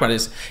he's talking about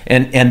is,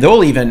 and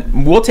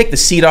we'll take the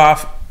seat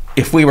off.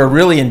 If we were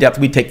really in depth,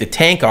 we'd take the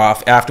tank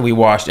off after we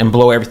washed and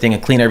blow everything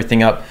and clean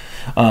everything up.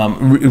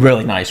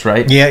 Really nice,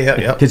 right?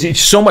 Yeah. Because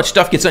so much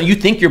stuff gets done. You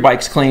think your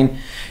bike's clean,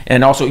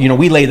 and also, you know,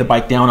 we lay the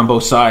bike down on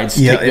both sides.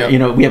 You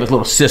know, we have a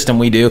little system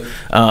we do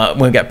when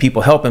we got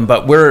people helping,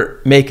 but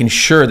we're making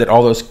sure that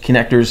all those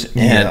connectors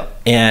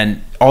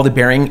and all the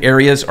bearing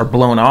areas are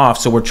blown off.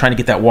 So we're trying to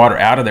get that water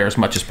out of there as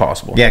much as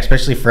possible. Yeah,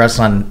 especially for us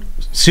on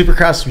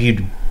Supercross,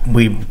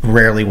 we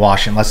rarely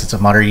wash unless it's a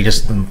mudder. You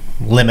just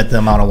limit the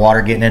amount of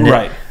water getting in it.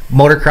 Right.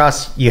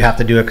 Motocross, you have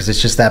to do it because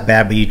it's just that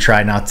bad, but you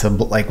try not to,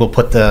 like,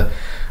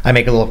 I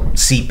make a little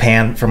seat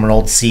pan from an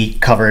old seat,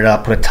 cover it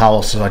up, put a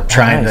towel, so I'm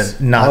trying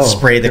to not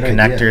spray the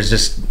connectors,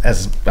 just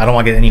as I don't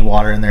want to get any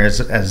water in there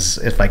as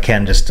if I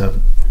can, just to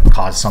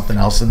cause something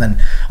else. And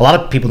then a lot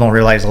of people don't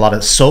realize a lot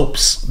of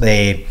soaps,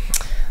 they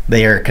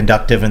are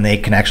conductive and they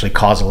can actually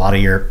cause a lot of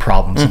your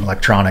problems in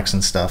electronics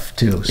and stuff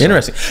too. So.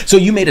 Interesting. So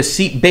you made a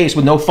seat base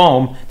with no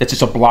foam that's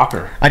just a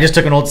blocker. I just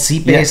took an old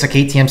seat base, a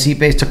KTM seat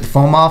base, took the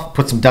foam off,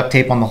 put some duct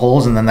tape on the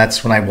holes, and then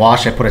that's when I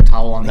wash. I put a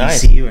towel on the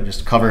ECU and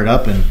just cover it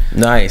up. And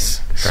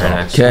nice.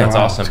 Okay, that's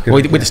awesome.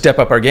 We had to step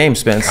up our game,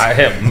 Spence. I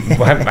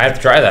have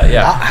to try that.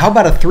 Yeah. How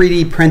about a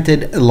 3D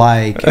printed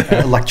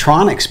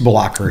electronics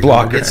blocker?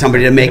 Get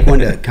somebody to make one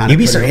to kind of.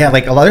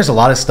 There's a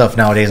lot of stuff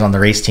nowadays on the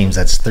race teams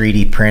that's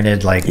 3D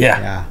printed.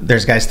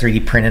 There's guys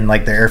 3D printing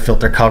like the air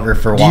filter cover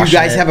for washing. Do you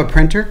guys have a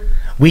printer?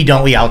 We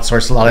don't. We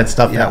outsource a lot of that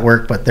stuff at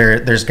work, but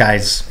there's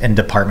guys in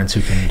departments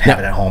who can have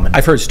it at home. And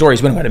I've heard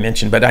stories we don't want to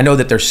mention, but I know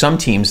that there's some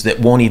teams that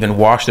won't even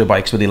wash their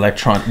bikes with the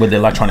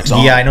electronics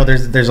on. Yeah, I know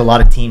there's a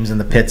lot of teams in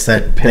the pits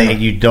that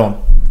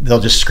they'll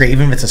just scrape,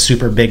 even if it's a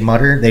super big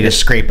mudder, they just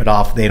scrape it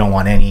off. They don't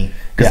want any,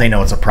 because they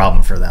know it's a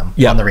problem for them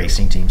on the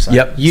racing team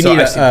side. You need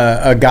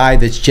a guy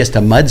that's just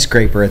a mud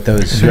scraper at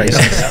those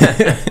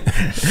races.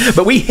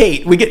 But we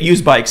get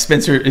used bikes.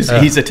 Spencer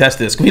he's attest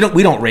to this. We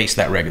don't race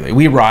that regularly.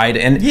 We ride,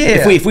 and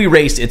if we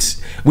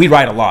race, we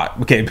ride a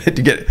lot. Okay,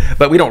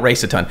 but we don't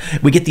race a ton.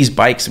 We get these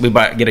bikes.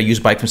 Get a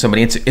used bike from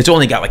somebody. It's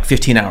only got like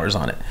 15 hours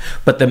on it,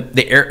 but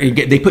the air,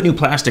 they put new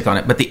plastic on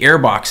it, but the air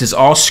box is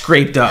all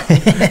scraped up.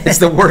 It's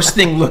the worst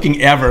thing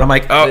looking ever. I'm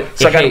like, I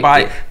gotta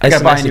buy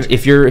a new.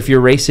 If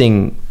you're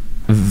racing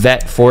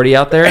Vet 40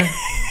 out there,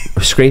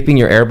 scraping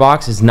your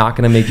airbox is not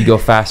going to make you go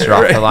faster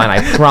off the line.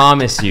 I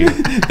promise you.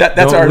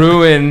 Don't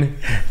ruin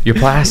your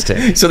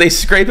plastic. So they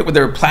scrape it with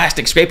their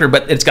plastic scraper,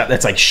 but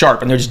that's like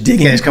sharp, and they're just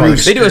digging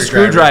grooves. They do a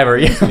screwdriver.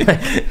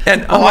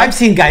 And I've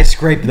seen guys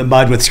scrape the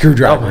mud with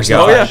screwdrivers.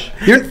 Oh yeah.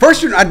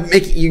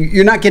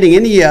 You're not getting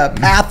any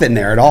path in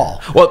there at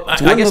all. Well,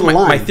 I guess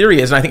my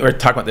theory is, and I think we were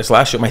talking about this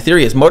last show. My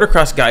theory is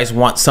motocross guys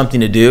want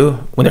something to do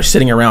when they're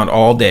sitting around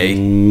all day.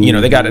 You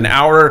know, they got an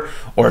hour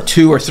or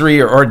 2 or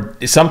 3 or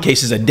in some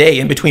cases a day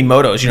in between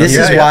motos. This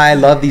is why I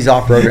love these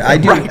off-roaders. I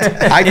do like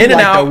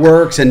the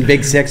Works and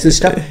Big Six and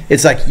stuff.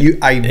 It's like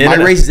my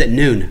race is at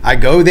noon. I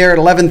go there at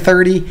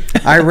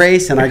 11:30. I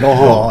race and I go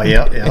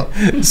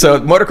home. So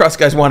motocross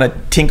guys want to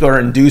tinker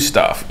and do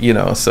stuff,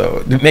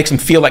 so it makes them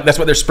feel like that's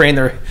what they're spraying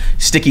their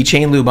sticky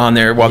chain lube on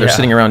there while they're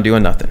sitting around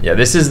doing nothing. Yeah,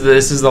 this is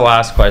the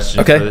last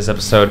question for this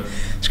episode.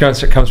 This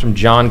comes from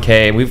John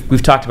K.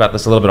 We've talked about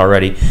this a little bit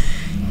already.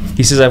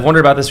 He says, I've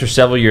wondered about this for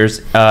several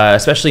years,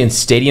 especially in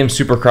stadium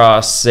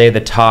supercross, say the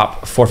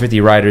top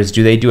 450 riders.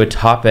 Do they do a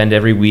top end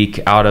every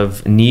week out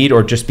of need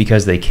or just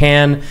because they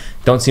can?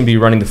 Don't seem to be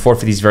running the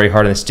 450s very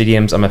hard in the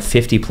stadiums. I'm a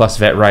 50-plus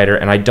vet rider,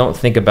 and I don't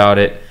think about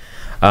it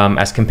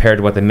as compared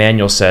to what the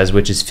manual says,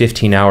 which is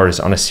 15 hours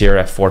on a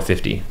CRF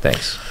 450.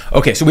 Thanks.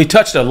 Okay, so we've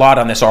touched a lot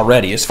on this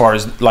already as far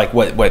as like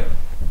what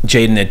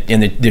Jade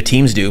and the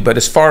teams do, but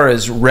as far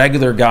as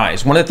regular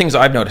guys, one of the things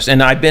I've noticed,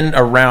 and I've been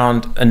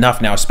around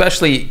enough now,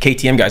 especially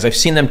KTM guys, I've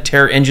seen them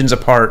tear engines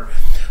apart,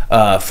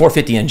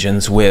 450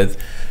 engines with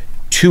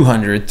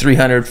 200,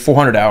 300,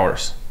 400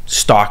 hours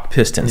stock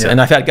pistons.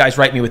 And I've had guys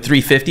write me with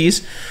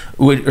 350s,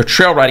 or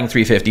trail riding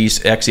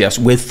 350s, XCFs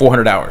with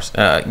 400 hours.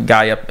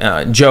 Guy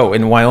up, Joe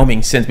in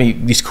Wyoming, sends me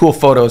these cool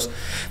photos,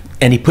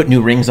 and he put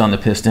new rings on the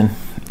piston.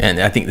 And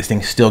I think this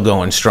thing's still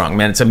going strong,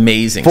 man. It's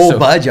amazing. Full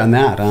budge on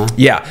that, huh?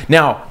 Yeah.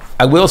 Now,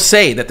 I will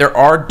say that there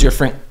are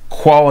different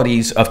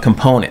qualities of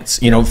components,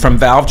 from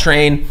valve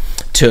train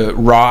to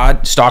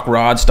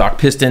stock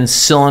piston,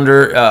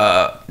 cylinder,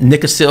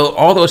 Nicosil,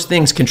 all those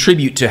things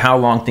contribute to how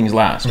long things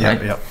last,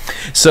 right? Yep.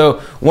 So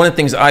one of the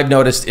things I've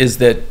noticed is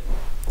that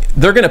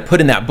they're going to put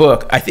in that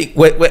book. I think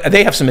what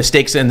they have some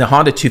mistakes in the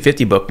Honda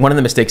 250 book. One of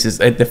the mistakes is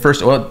the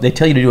first oil. They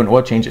tell you to do an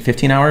oil change at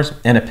 15 hours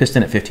and a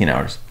piston at 15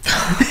 hours.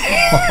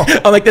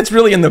 I'm like, that's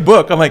really in the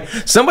book. I'm like,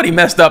 somebody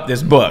messed up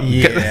this book.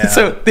 Yeah.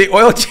 So the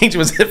oil change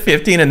was at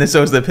 15 and then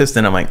so was the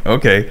piston. I'm like,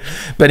 okay.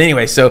 But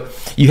anyway, so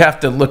you have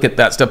to look at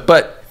that stuff.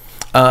 But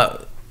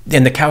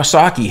and the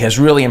Kawasaki has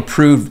really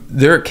improved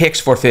their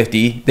kicks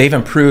 450. They've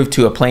improved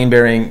to a plain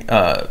bearing,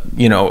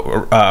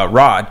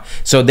 rod.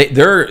 So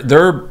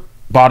their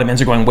bottom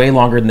ends are going way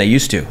longer than they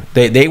used to.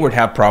 They would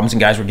have problems and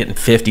guys were getting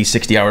 50,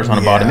 60 hours on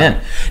a bottom end.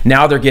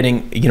 Now they're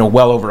getting,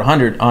 well over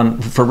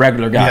 100 for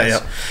regular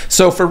guys.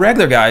 So for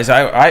regular guys,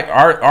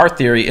 our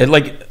theory,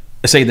 like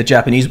say the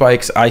Japanese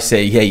bikes, I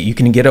say, hey, you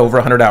can get over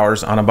 100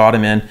 hours on a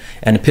bottom end,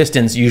 and the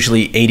piston's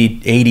usually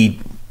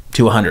 80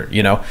 to 100,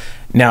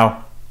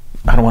 Now,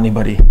 I don't want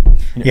anybody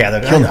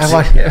they'll kill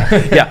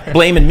us.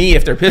 blaming me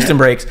if their piston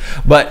breaks,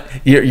 but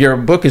your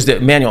book is the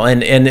manual,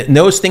 and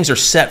those things are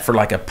set for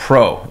like a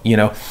pro,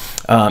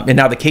 and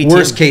now the KTM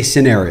worst case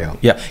scenario.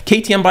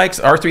 KTM bikes,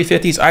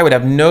 R350s, I would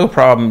have no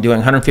problem doing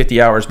 150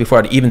 hours before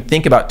I'd even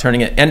think about turning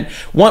it. And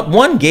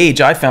one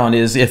gauge I found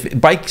is if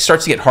bike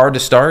starts to get hard to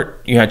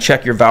start,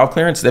 check your valve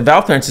clearance. The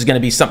valve clearance is going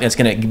to be something that's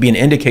going to be an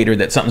indicator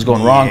that something's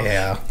going wrong,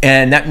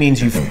 and that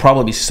means you've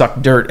probably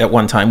sucked dirt at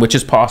one time, which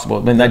is possible.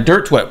 I mean, that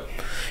dirt's what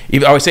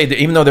I always say, that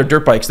even though they're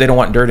dirt bikes, they don't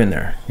want dirt in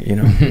there, And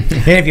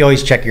if you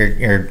always check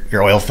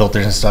your oil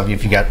filters and stuff,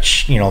 if you got,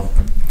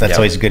 that's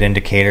always a good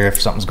indicator if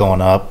something's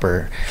going up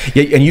or.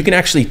 Yeah, and you can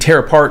actually tear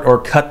apart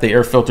or cut the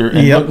air filter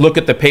and look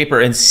at the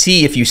paper and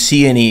see if you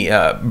see any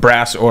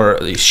brass or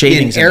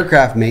shavings. In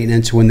aircraft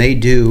maintenance, when they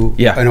do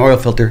an oil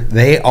filter,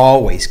 they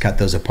always cut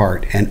those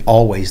apart and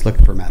always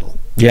look for metal.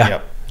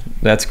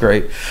 That's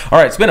great. All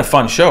right, it's been a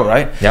fun show,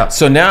 right? Yeah.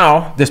 So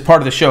now, this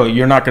part of the show,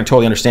 you're not going to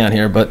totally understand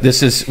here, but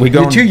this is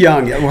You're too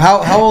young.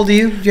 How old are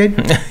you, Jade?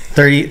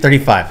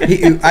 35.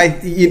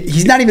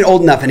 He's not even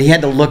old enough, and he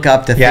had to look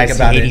up to think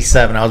about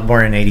 87. I was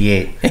born in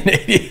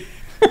 88.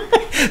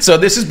 So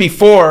this is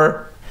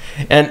before,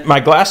 and my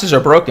glasses are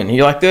broken.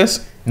 You like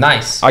this?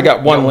 Nice. I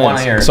got one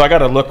lens, so I got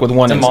to look with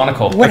one. It's a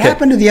monocle. What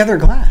happened to the other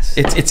glass?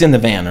 It's in the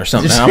van or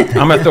something.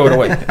 I'm going to throw it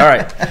away. All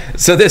right.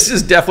 So this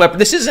is Def Leppard.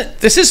 This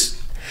is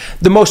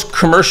the most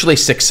commercially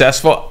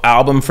successful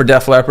album for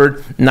Def Leppard,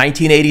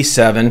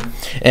 1987,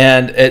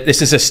 and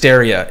this is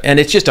Hysteria,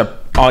 and it's just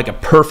like a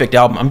perfect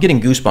album. I'm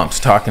getting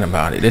goosebumps talking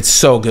about it. It's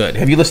so good.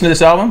 Have you listened to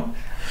this album?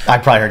 I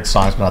probably heard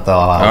songs, but not the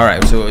whole album. All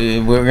right, so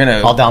we're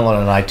gonna. I'll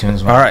download it on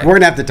iTunes. All right, we're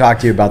gonna have to talk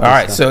to you about this. All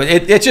right, so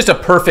it's just a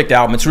perfect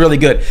album. It's really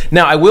good.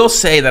 Now I will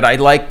say that I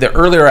like the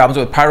earlier albums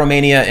with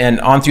Pyromania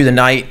and On Through the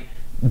Night.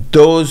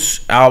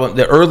 Those albums,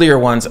 the earlier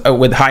ones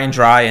with High and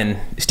Dry and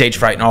Stage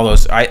Fright and all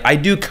those, I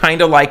do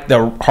kind of like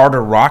the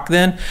harder rock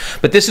then,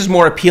 but this is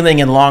more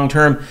appealing and long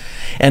term,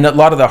 and a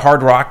lot of the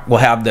hard rock will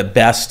have the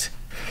best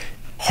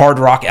hard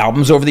rock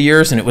albums over the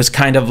years, and it was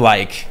kind of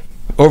like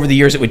over the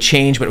years it would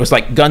change, but it was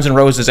like Guns N'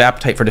 Roses'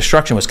 Appetite for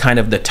Destruction was kind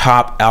of the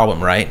top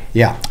album, right?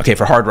 Yeah. Okay,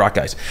 for hard rock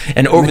guys,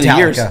 and over Metallica. the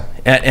years,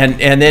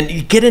 and then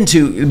you get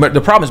into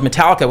the problem is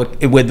Metallica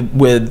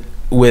with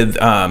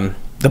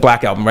the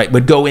Black Album, right,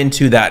 would go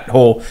into that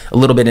whole a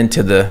little bit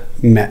into the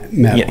metal.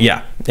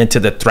 Into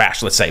the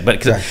thrash, let's say,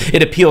 but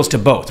it appeals to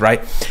both,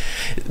 right?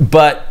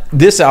 But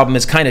this album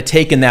has kind of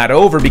taken that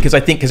over because I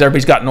think because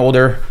everybody's gotten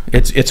older,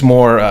 it's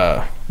more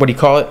what do you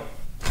call it?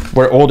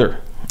 We're older,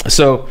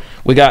 so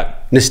we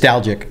got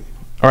nostalgic.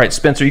 All right,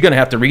 Spencer, you're gonna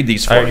have to read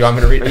these for us. You want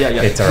me to read? Yeah.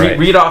 It's all right.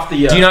 Read off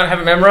the. Do you not have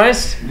it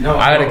memorized? No,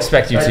 I would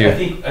expect you to.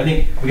 I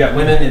think we got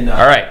women and.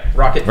 All right,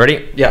 Rocket.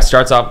 Ready? Yeah.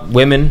 Starts off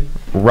women,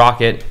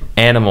 rocket,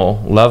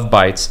 animal, love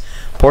bites,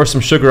 pour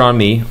some sugar on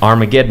me,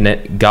 Armageddon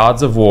it,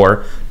 gods of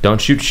war, don't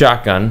shoot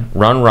shotgun,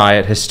 run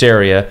riot,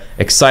 hysteria,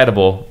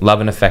 excitable, love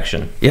and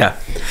affection. Yeah.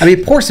 I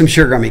mean, pour some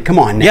sugar on me. Come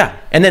on now. Yeah,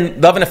 and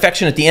then love and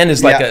affection at the end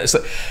is like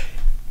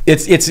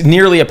it's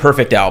nearly a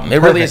perfect album. It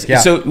really is. Yeah.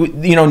 So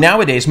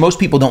nowadays most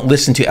people don't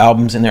listen to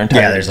albums in their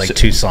entirety. Yeah, there's like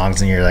two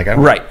songs and you're like, oh.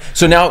 Right.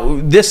 So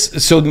now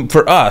so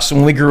for us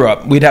when we grew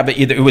up, we'd have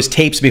it was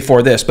tapes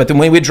before this, but then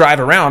when we'd drive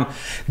around,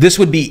 this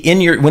would be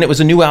when it was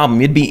a new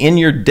album, it'd be in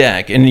your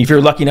deck, and if you're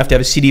lucky enough to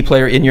have a CD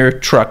player in your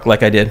truck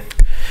like I did.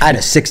 I had a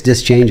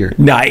 6-disc changer.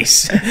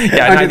 Nice.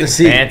 Yeah, Under the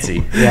seat.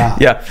 Fancy.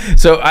 Yeah.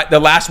 So the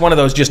last one of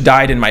those just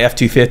died in my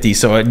F250,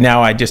 so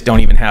now I just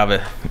don't even have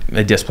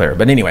a disc player.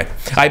 But anyway,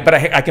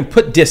 I can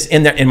put discs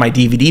in there in my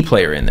DVD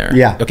player in there.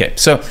 Yeah. Okay.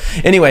 So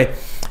anyway,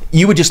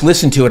 you would just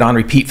listen to it on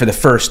repeat for the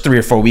first 3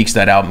 or 4 weeks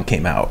that album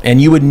came out,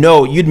 and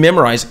you'd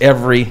memorize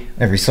every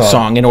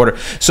song in order.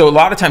 So a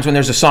lot of times when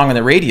there's a song on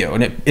the radio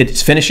and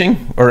it's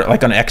finishing, or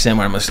like on XM,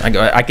 where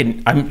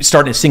I'm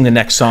starting to sing the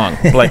next song.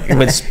 Like,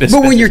 but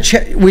when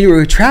you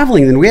were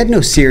traveling, then we had no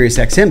Sirius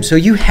XM, so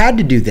you had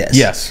to do this.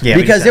 Yes, yeah,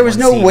 because there was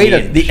no way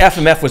to. The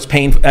FMF was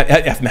painful.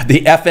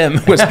 The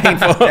FM was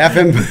painful.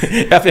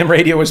 FM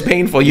radio was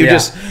painful. You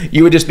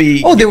would just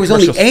be. Oh, there was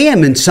only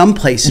AM in some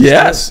places.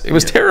 Yes, it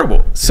was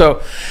terrible.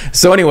 So.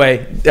 So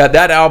anyway,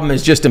 that album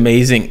is just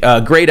amazing.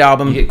 Great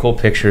album. You get cool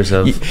pictures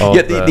of all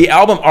the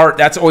album art.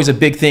 That's always a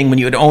big thing when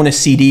you would own a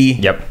CD.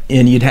 Yep.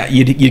 And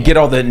you'd get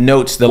all the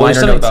notes, the liner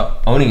something notes.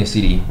 about owning a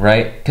CD,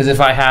 right? Because if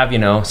I have,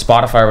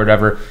 Spotify or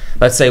whatever,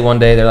 let's say one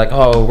day they're like,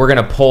 oh, we're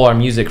gonna pull our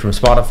music from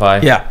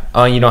Spotify. Yeah.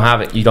 Oh, you don't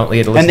have it. You don't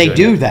get to listen to it. And they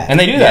do that. And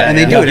they do that. And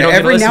they do it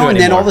every now and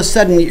then. All of a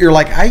sudden, you're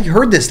like, I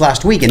heard this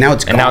last week, and now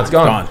it's gone. And now it's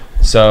gone.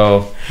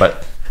 So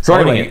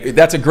anyway,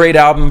 that's a great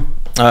album.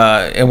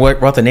 And we'll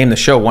have to name the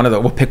show.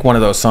 We'll pick one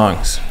of those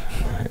songs.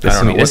 This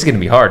is going to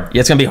be hard. Yeah,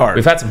 it's going to be hard.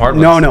 We've had some hard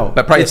ones. No.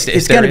 But probably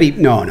it's going to be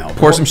no.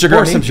 Pour some sugar.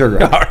 Pour some sugar.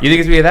 You think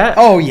it's going to be that?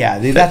 Oh yeah,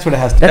 that's what it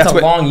has to be. That's a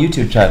long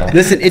YouTube title.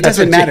 Listen, it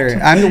doesn't matter.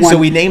 I'm the one. So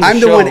we named I'm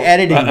the one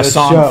editing a the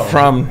song show.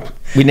 from.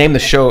 We named the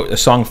show a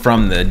song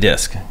from the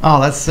disc.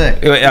 Oh, that's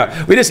sick.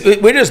 Yeah, we're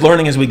just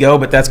learning as we go,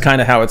 but that's kind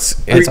of how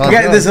it's. We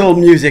got this little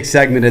music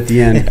segment at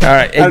the end. All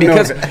right,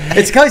 because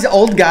it's because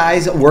old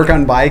guys work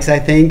on bikes, I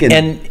think,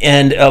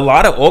 and a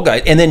lot of old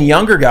guys, and then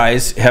younger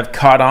guys have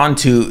caught on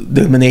to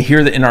when they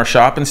hear that in our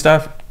shop and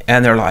stuff.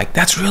 And they're like,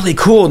 "That's really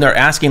cool," and they're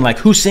asking like,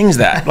 "Who sings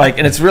that?" Like,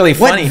 and it's really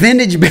funny. What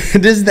vintage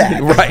band is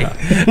that?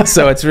 Right.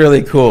 So it's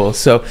really cool.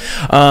 So,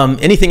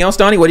 anything else,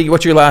 Donnie?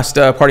 What's your last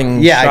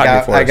parting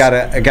shot before us?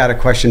 I got a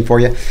question for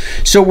you.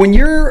 So when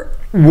you're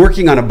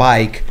working on a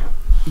bike,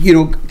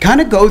 kind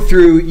of go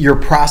through your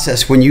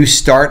process when you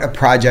start a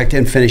project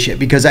and finish it,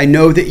 because I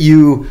know that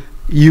you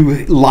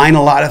line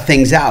a lot of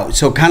things out.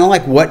 So kind of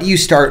like, what do you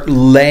start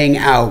laying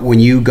out when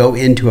you go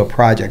into a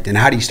project, and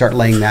how do you start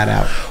laying that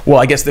out? Well,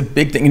 I guess the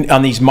big thing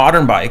on these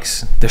modern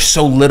bikes, there's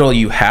so little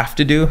you have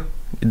to do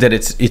that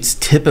it's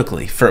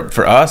typically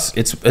for us,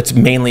 it's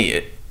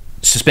mainly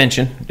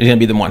suspension is going to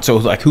be the one. So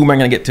like, who am I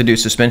going to get to do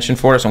suspension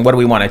for us, and what do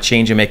we want to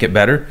change and make it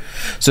better?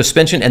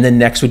 Suspension, and then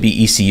next would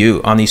be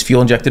ECU on these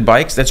fuel injected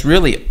bikes. That's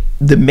really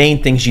the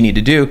main things you need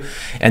to do.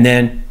 And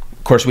then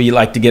of course we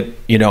like to get,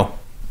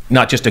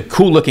 not just a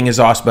cool looking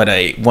exhaust, but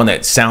one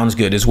that sounds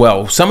good as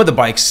well. Some of the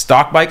bikes,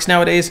 stock bikes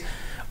nowadays,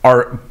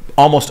 are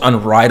almost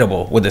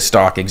unrideable with the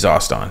stock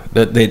exhaust on.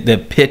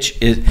 The pitch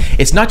is,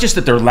 it's not just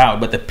that they're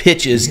loud, but the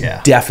pitch is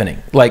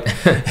deafening. Like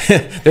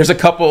there's a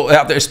couple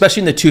out there,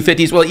 especially in the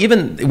 250s. Well,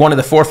 even one of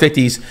the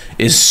 450s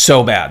is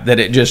so bad that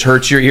it just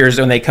hurts your ears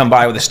when they come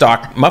by with a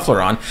stock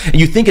muffler on. And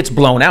you think it's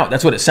blown out.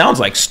 That's what it sounds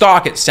like.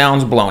 Stock, it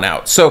sounds blown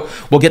out. So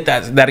we'll get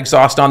that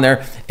exhaust on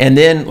there. And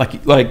then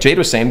like Jade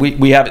was saying,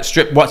 we have it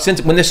stripped.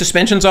 When the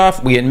suspension's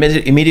off, we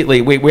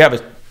immediately, we have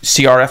a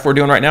CRF we're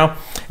doing right now.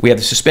 We have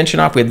the suspension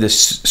off, we have the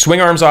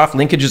swing arms off,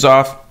 linkages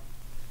off.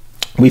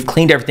 We've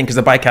cleaned everything because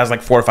the bike has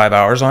like 4 or 5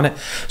 hours on it.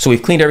 So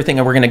we've cleaned everything,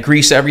 and we're going to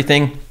grease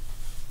everything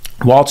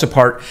while it's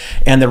apart.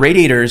 And the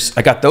radiators,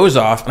 I got those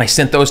off, and I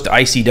sent those to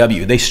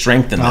ICW. They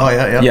strengthened them. Oh,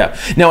 yeah.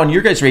 Now on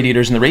your guys'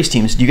 radiators in the race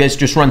teams, do you guys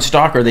just run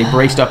stock, or are they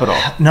braced up at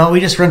all? No,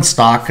 we just run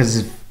stock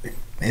because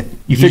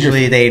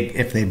usually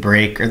if they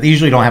break, or they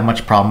usually don't have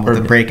much problem with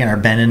the breaking or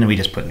bending, and we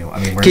just put new.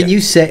 Can you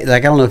say,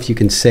 like, I don't know if you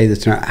can say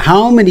this or not,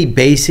 how many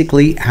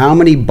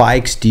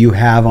bikes do you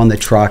have on the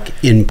truck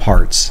in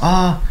parts?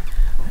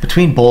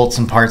 Between bolts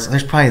and parts,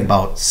 there's probably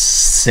about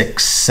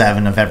 6,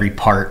 7 of every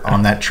part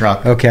on that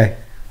truck. Okay.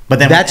 But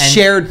then that's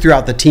shared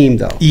throughout the team,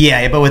 though.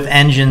 Yeah, but with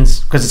engines,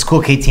 because it's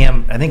cool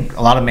KTM, I think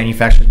a lot of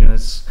manufacturers do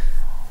this.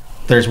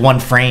 There's one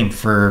frame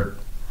for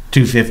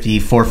 250,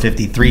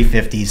 450,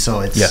 350, so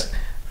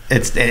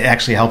it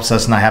actually helps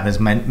us not have as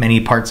many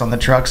parts on the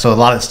truck. So a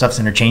lot of the stuff's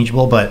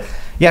interchangeable, but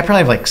yeah, I probably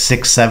have like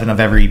 6, 7 of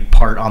every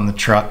part on the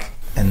truck.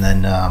 And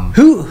then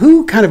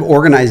who kind of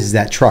organizes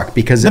that truck?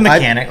 Because the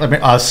mechanic,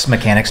 us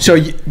mechanics. So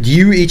do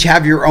you each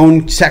have your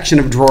own section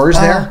of drawers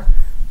there?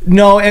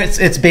 No,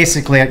 it's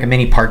basically like a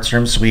mini parts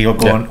room. So we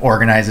go and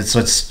organize it. So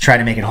it's try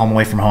to make it home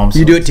away from home. So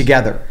you do it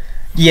together.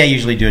 Yeah,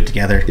 usually do it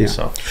together. Yeah.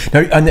 So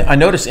now, I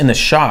noticed in the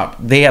shop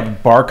they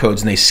have barcodes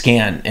and they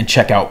scan and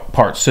check out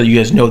parts, so you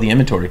guys know the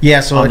inventory.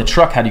 Yeah. So on the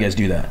truck, how do you guys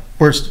do that?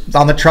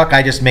 On the truck,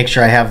 I just make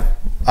sure I have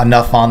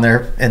enough on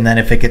there, and then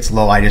if it gets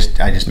low, I just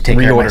take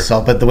care of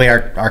myself. But the way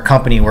our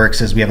company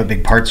works is we have a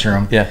big parts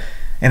room. Yeah.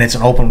 And it's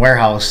an open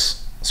warehouse.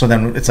 So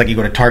then it's like you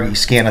go to Target, you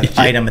scan an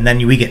item, and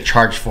then we get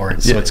charged for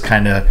it. So it's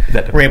kind of,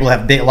 we're able to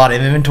have a lot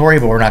of inventory,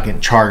 but we're not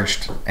getting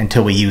charged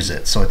until we use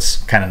it. So it's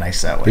kind of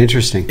nice that way.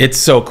 Interesting. It's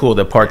so cool,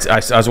 the parts. I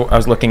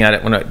was looking at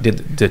it when I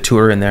did the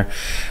tour in there.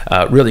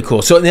 Really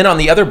cool. So then on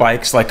the other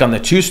bikes, like on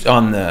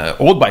the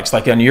old bikes,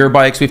 like on your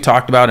bikes we've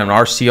talked about, and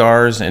our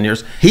CRs and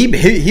yours. He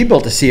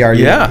built a CR.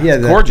 Yeah,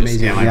 gorgeous.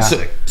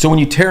 Amazing. So when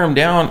you tear them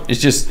down,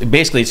 it's just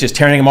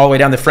tearing them all the way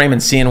down the frame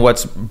and seeing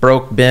what's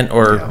broke, bent,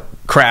 or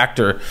cracked,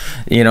 or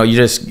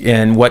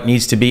and what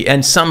needs to be.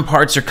 And some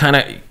parts are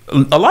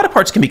a lot of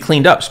parts can be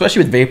cleaned up,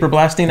 especially with vapor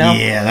blasting now.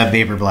 Yeah, that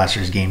vapor blaster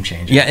is game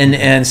changer. Yeah,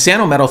 and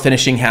Sano Metal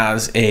Finishing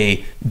has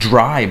a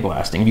dry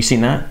blasting. Have you seen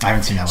that? I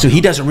haven't seen that one. So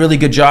he does a really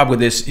good job with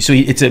this. So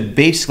it's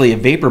basically a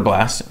vapor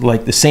blast,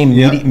 like the same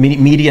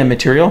media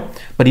material,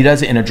 but he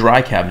does it in a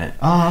dry cabinet.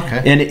 Oh,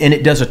 okay. And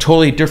it does a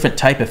totally different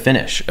type of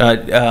finish.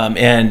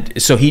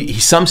 And so he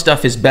some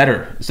stuff is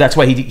better. So that's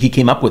why he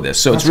came up with this.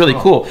 So it's really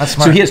cool. That's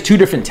smart. So he has 2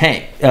 different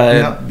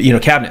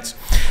cabinets.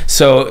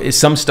 So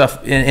some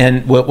stuff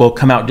and will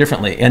come out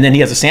differently. And then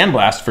he has a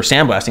sandblast for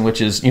sandblasting, which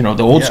is, you know,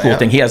 the old school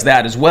thing. He has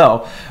that as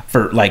well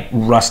for like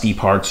rusty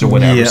parts or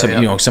whatever.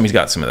 You know, somebody's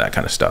got some of that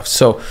kind of stuff.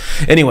 So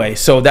anyway,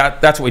 so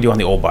that's what we do on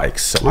the old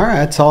bikes. So. All right,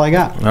 that's all I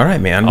got. All right,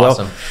 man.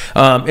 Awesome.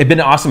 Well, it's been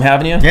awesome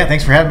having you. Yeah,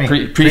 thanks for having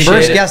me. Appreciate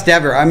First it. guest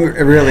ever. I'm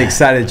really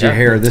excited you're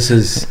here. This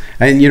is,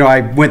 and you know,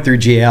 I went through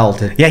GL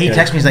to. Yeah, he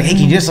texted me. He's like, "Hey,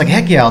 can you just like,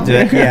 heck yeah, I'll do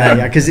it."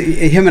 Yeah, because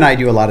him and I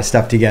do a lot of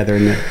stuff together.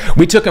 And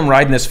we took him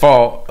riding this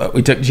fall.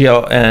 We took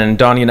GL and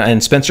Donnie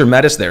and Spencer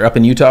met us there up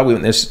in Utah. We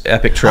went this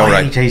epic trail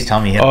ride. He's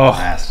telling me he had a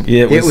blast.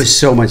 It was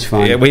so much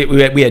fun. Yeah,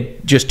 we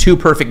had just 2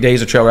 perfect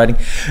days of trail riding.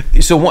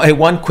 So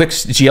one quick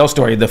GL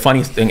story. The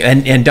funny thing,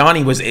 and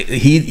Donnie was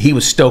he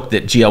was stoked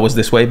that GL was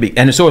this way,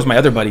 and so was my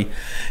other buddy,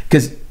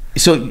 because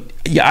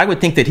I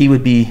would think that he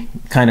would be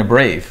kind of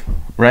brave,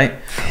 right?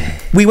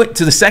 We went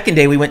to the second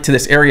day. We went to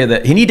this area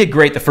and he did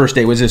great. The first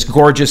day was this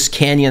gorgeous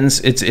canyons.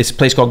 It's a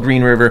place called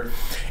Green River,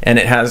 and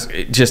it has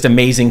just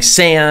amazing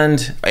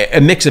sand,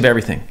 a mix of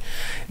everything.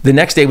 The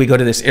next day we go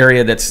to this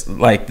area that's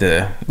like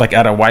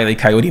out of Wile E.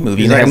 Coyote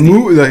movie. Like the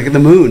moon.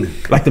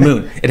 Like the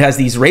moon. It has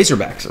these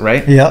razorbacks,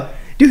 right? Yep.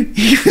 Dude,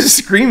 he was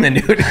screaming,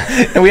 dude.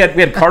 And we had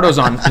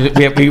cardos on.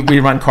 We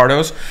run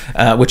cardos,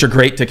 which are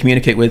great to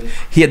communicate with.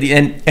 He had the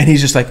end, and he's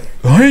just like,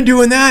 I ain't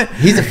doing that.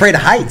 He's afraid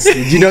of heights.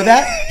 Did you know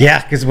that?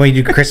 Yeah, because when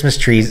you do Christmas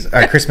trees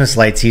or Christmas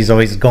lights, he's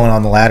always going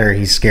on the ladder.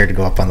 He's scared to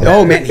go up on the ladder.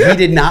 Oh man, he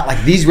did not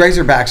like these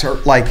Razorbacks are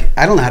like,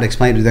 I don't know how to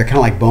explain it. They're kind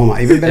of like Beaumont.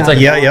 It's like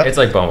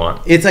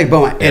Beaumont. It's like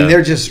Beaumont, and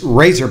they're just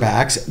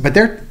Razorbacks, but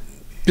they're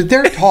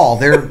tall.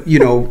 They're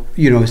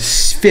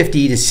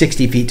 50 to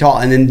 60 feet tall.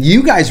 And then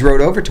you guys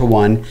rode over to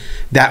one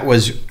that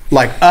was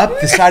like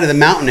up the side of the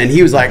mountain, and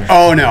he was like,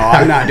 "Oh no,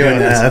 I'm not doing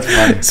this." That's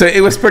funny. So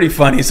it was pretty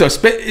funny. So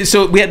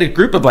we had a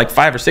group of like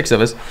 5 or 6 of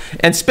us,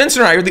 and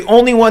Spencer and I are the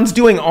only ones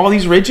doing all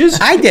these ridges.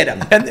 I did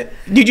them. And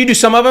did you do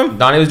some of them?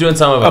 Donnie was doing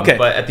some of them. Okay.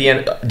 But at the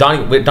end,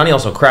 Donnie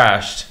also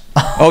crashed.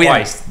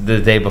 Twice the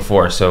day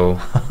before, so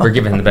we're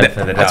giving him the benefit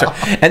of the doubt.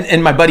 Right.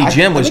 And my buddy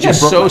Jim was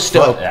just so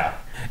stoked. Yeah.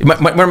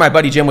 My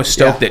buddy Jim was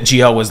stoked that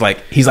GL was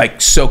like, he's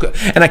like so good.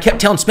 And I kept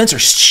telling Spencer,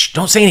 shh,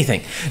 don't say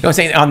anything. Don't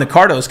say anything on the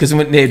cardos, because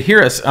when they'd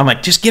hear us, I'm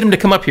like, just get him to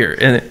come up here.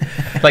 And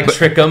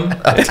trick them.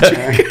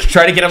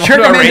 Try to get them Trick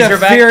onto them a into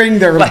Razorback. fearing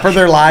for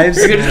their lives.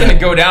 They're just going to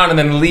go down and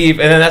then leave.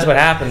 And then that's what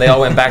happened. They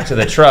all went back to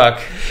the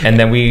truck. And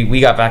then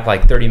we got back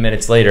like 30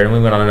 minutes later, and we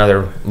went on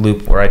another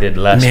loop where I did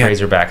less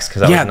Razorbacks,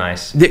 because that was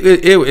nice.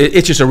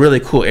 It's just a really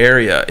cool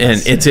area.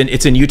 And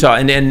it's in Utah.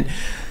 And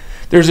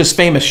there's this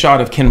famous shot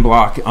of Ken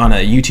Block on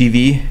a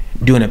UTV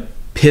doing a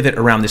pivot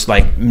around this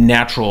like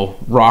natural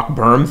rock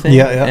berm thing.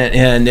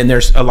 And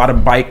there's a lot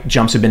of bike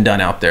jumps have been done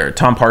out there.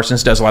 Tom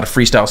Parsons does a lot of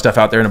freestyle stuff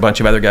out there, and a bunch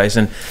of other guys,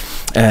 and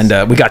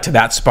we got to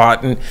that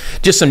spot, and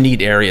just some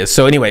neat areas.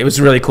 So anyway, it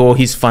was really cool.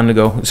 He's fun to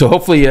go. So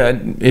hopefully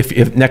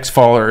if next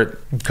fall or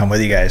come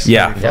with you guys. In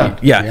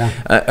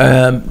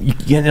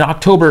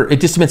October,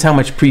 it just depends how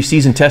much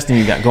preseason testing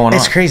you got going on.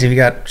 It's crazy. We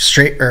got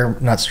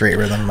not straight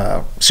rhythm,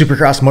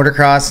 supercross,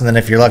 motocross, and then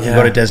if you're lucky to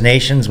go to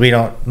Designations,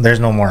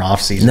 there's no more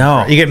off season.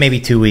 No, you get maybe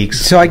 2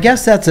 weeks. So I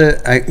guess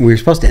we were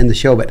supposed to end the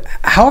show, but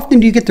how often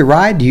do you get to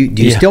ride? Do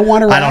you still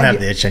want to ride? I don't have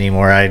the itch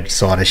anymore. I'm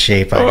so out of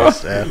shape.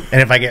 And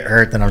if I get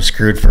hurt, then I'm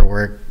screwed for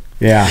work.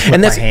 Yeah,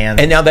 and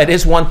now that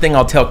is one thing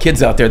I'll tell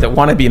kids out there that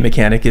want to be a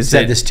mechanic is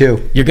that this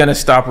too. You're going to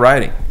stop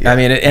riding. I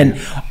mean,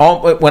 and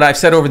all what I've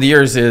said over the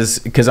years is,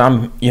 because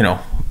I'm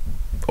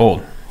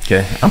old.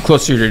 Okay, I'm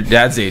close to your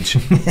dad's age.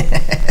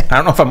 I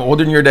don't know if I'm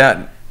older than your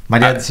dad. My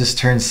dad just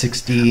turned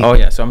 60. Oh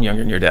yeah, so I'm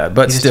younger than your dad,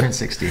 but he still turned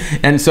 60.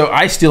 And so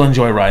I still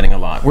enjoy riding a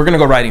lot. We're gonna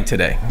go riding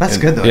today. That's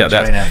good though. Yeah,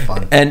 that's have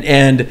fun.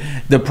 And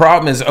the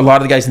problem is a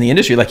lot of the guys in the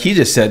industry, like he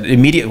just said,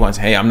 immediate ones.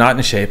 Hey, I'm not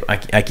in shape.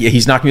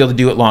 He's not gonna be able to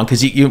do it long,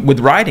 because with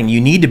riding,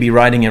 you need to be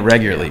riding it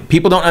regularly.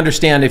 People don't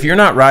understand, if you're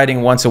not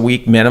riding once a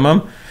week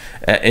minimum.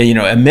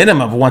 A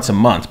minimum of once a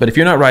month, but if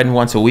you're not riding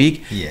once a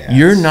week,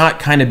 you're not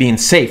kind of being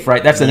safe,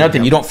 right? That's another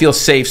thing. You don't feel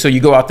safe, so you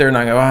go out there and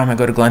I go, I'm gonna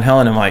go to Glen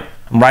Helen. I'm like,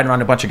 I'm riding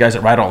around a bunch of guys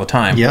that ride all the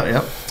time.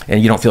 Yep.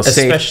 And you don't feel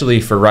safe,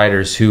 especially for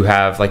riders who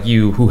have like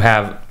you, who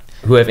have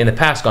in the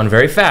past gone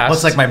very fast. Well,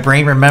 it's like my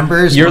brain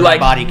remembers. You're like,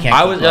 my body can't.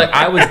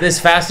 I was this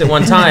fast at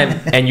one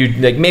time, and you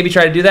like maybe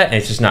try to do that, and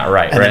it's just not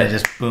right. And right? then it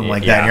just boom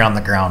like that. And you're on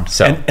the ground.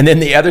 So and then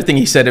the other thing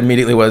he said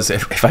immediately was,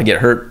 if I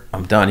get hurt,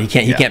 I'm done. He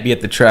can't be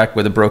at the track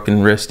with a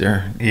broken wrist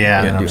or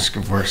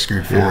we're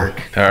screwed for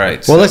work. All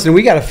right. Well, listen,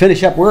 we got to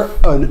finish up. We're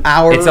an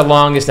hour. It's the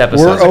longest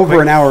episode. We're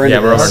over an hour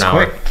into we're over an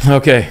hour.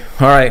 Okay.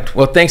 All right.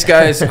 Well, thanks,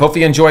 guys. Hopefully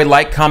you enjoy.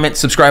 Like, comment,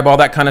 subscribe, all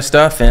that kind of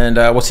stuff, and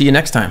we'll see you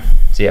next time.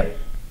 See ya.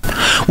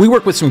 We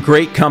work with some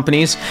great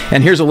companies,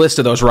 and here's a list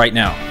of those right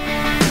now.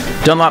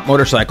 Dunlop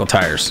motorcycle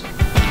tires,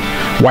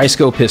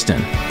 Wiseco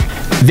piston,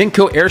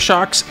 Vinco air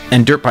shocks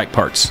and dirt bike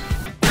parts,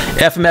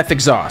 FMF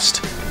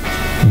exhaust,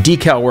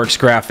 Decal Works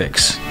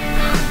graphics,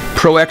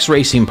 Pro X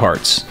racing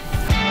parts,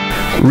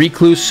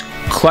 Recluse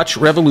clutch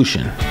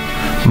revolution,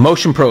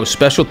 Motion Pro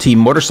specialty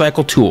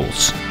motorcycle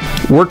tools,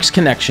 Works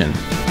connection,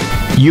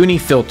 Uni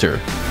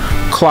filter,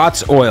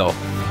 Klotz oil,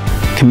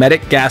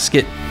 Cometic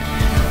gasket,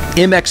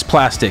 MX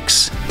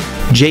plastics,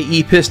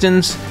 JE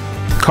Pistons,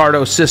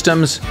 Cardo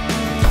Systems,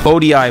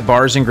 ODI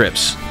Bars and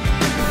Grips.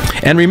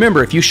 And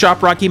remember, if you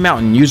shop Rocky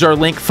Mountain, use our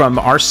link from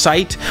our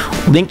site,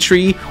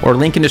 Linktree, or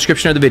link in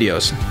description of the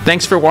videos.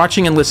 Thanks for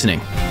watching and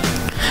listening.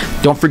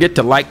 Don't forget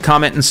to like,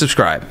 comment, and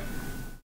subscribe.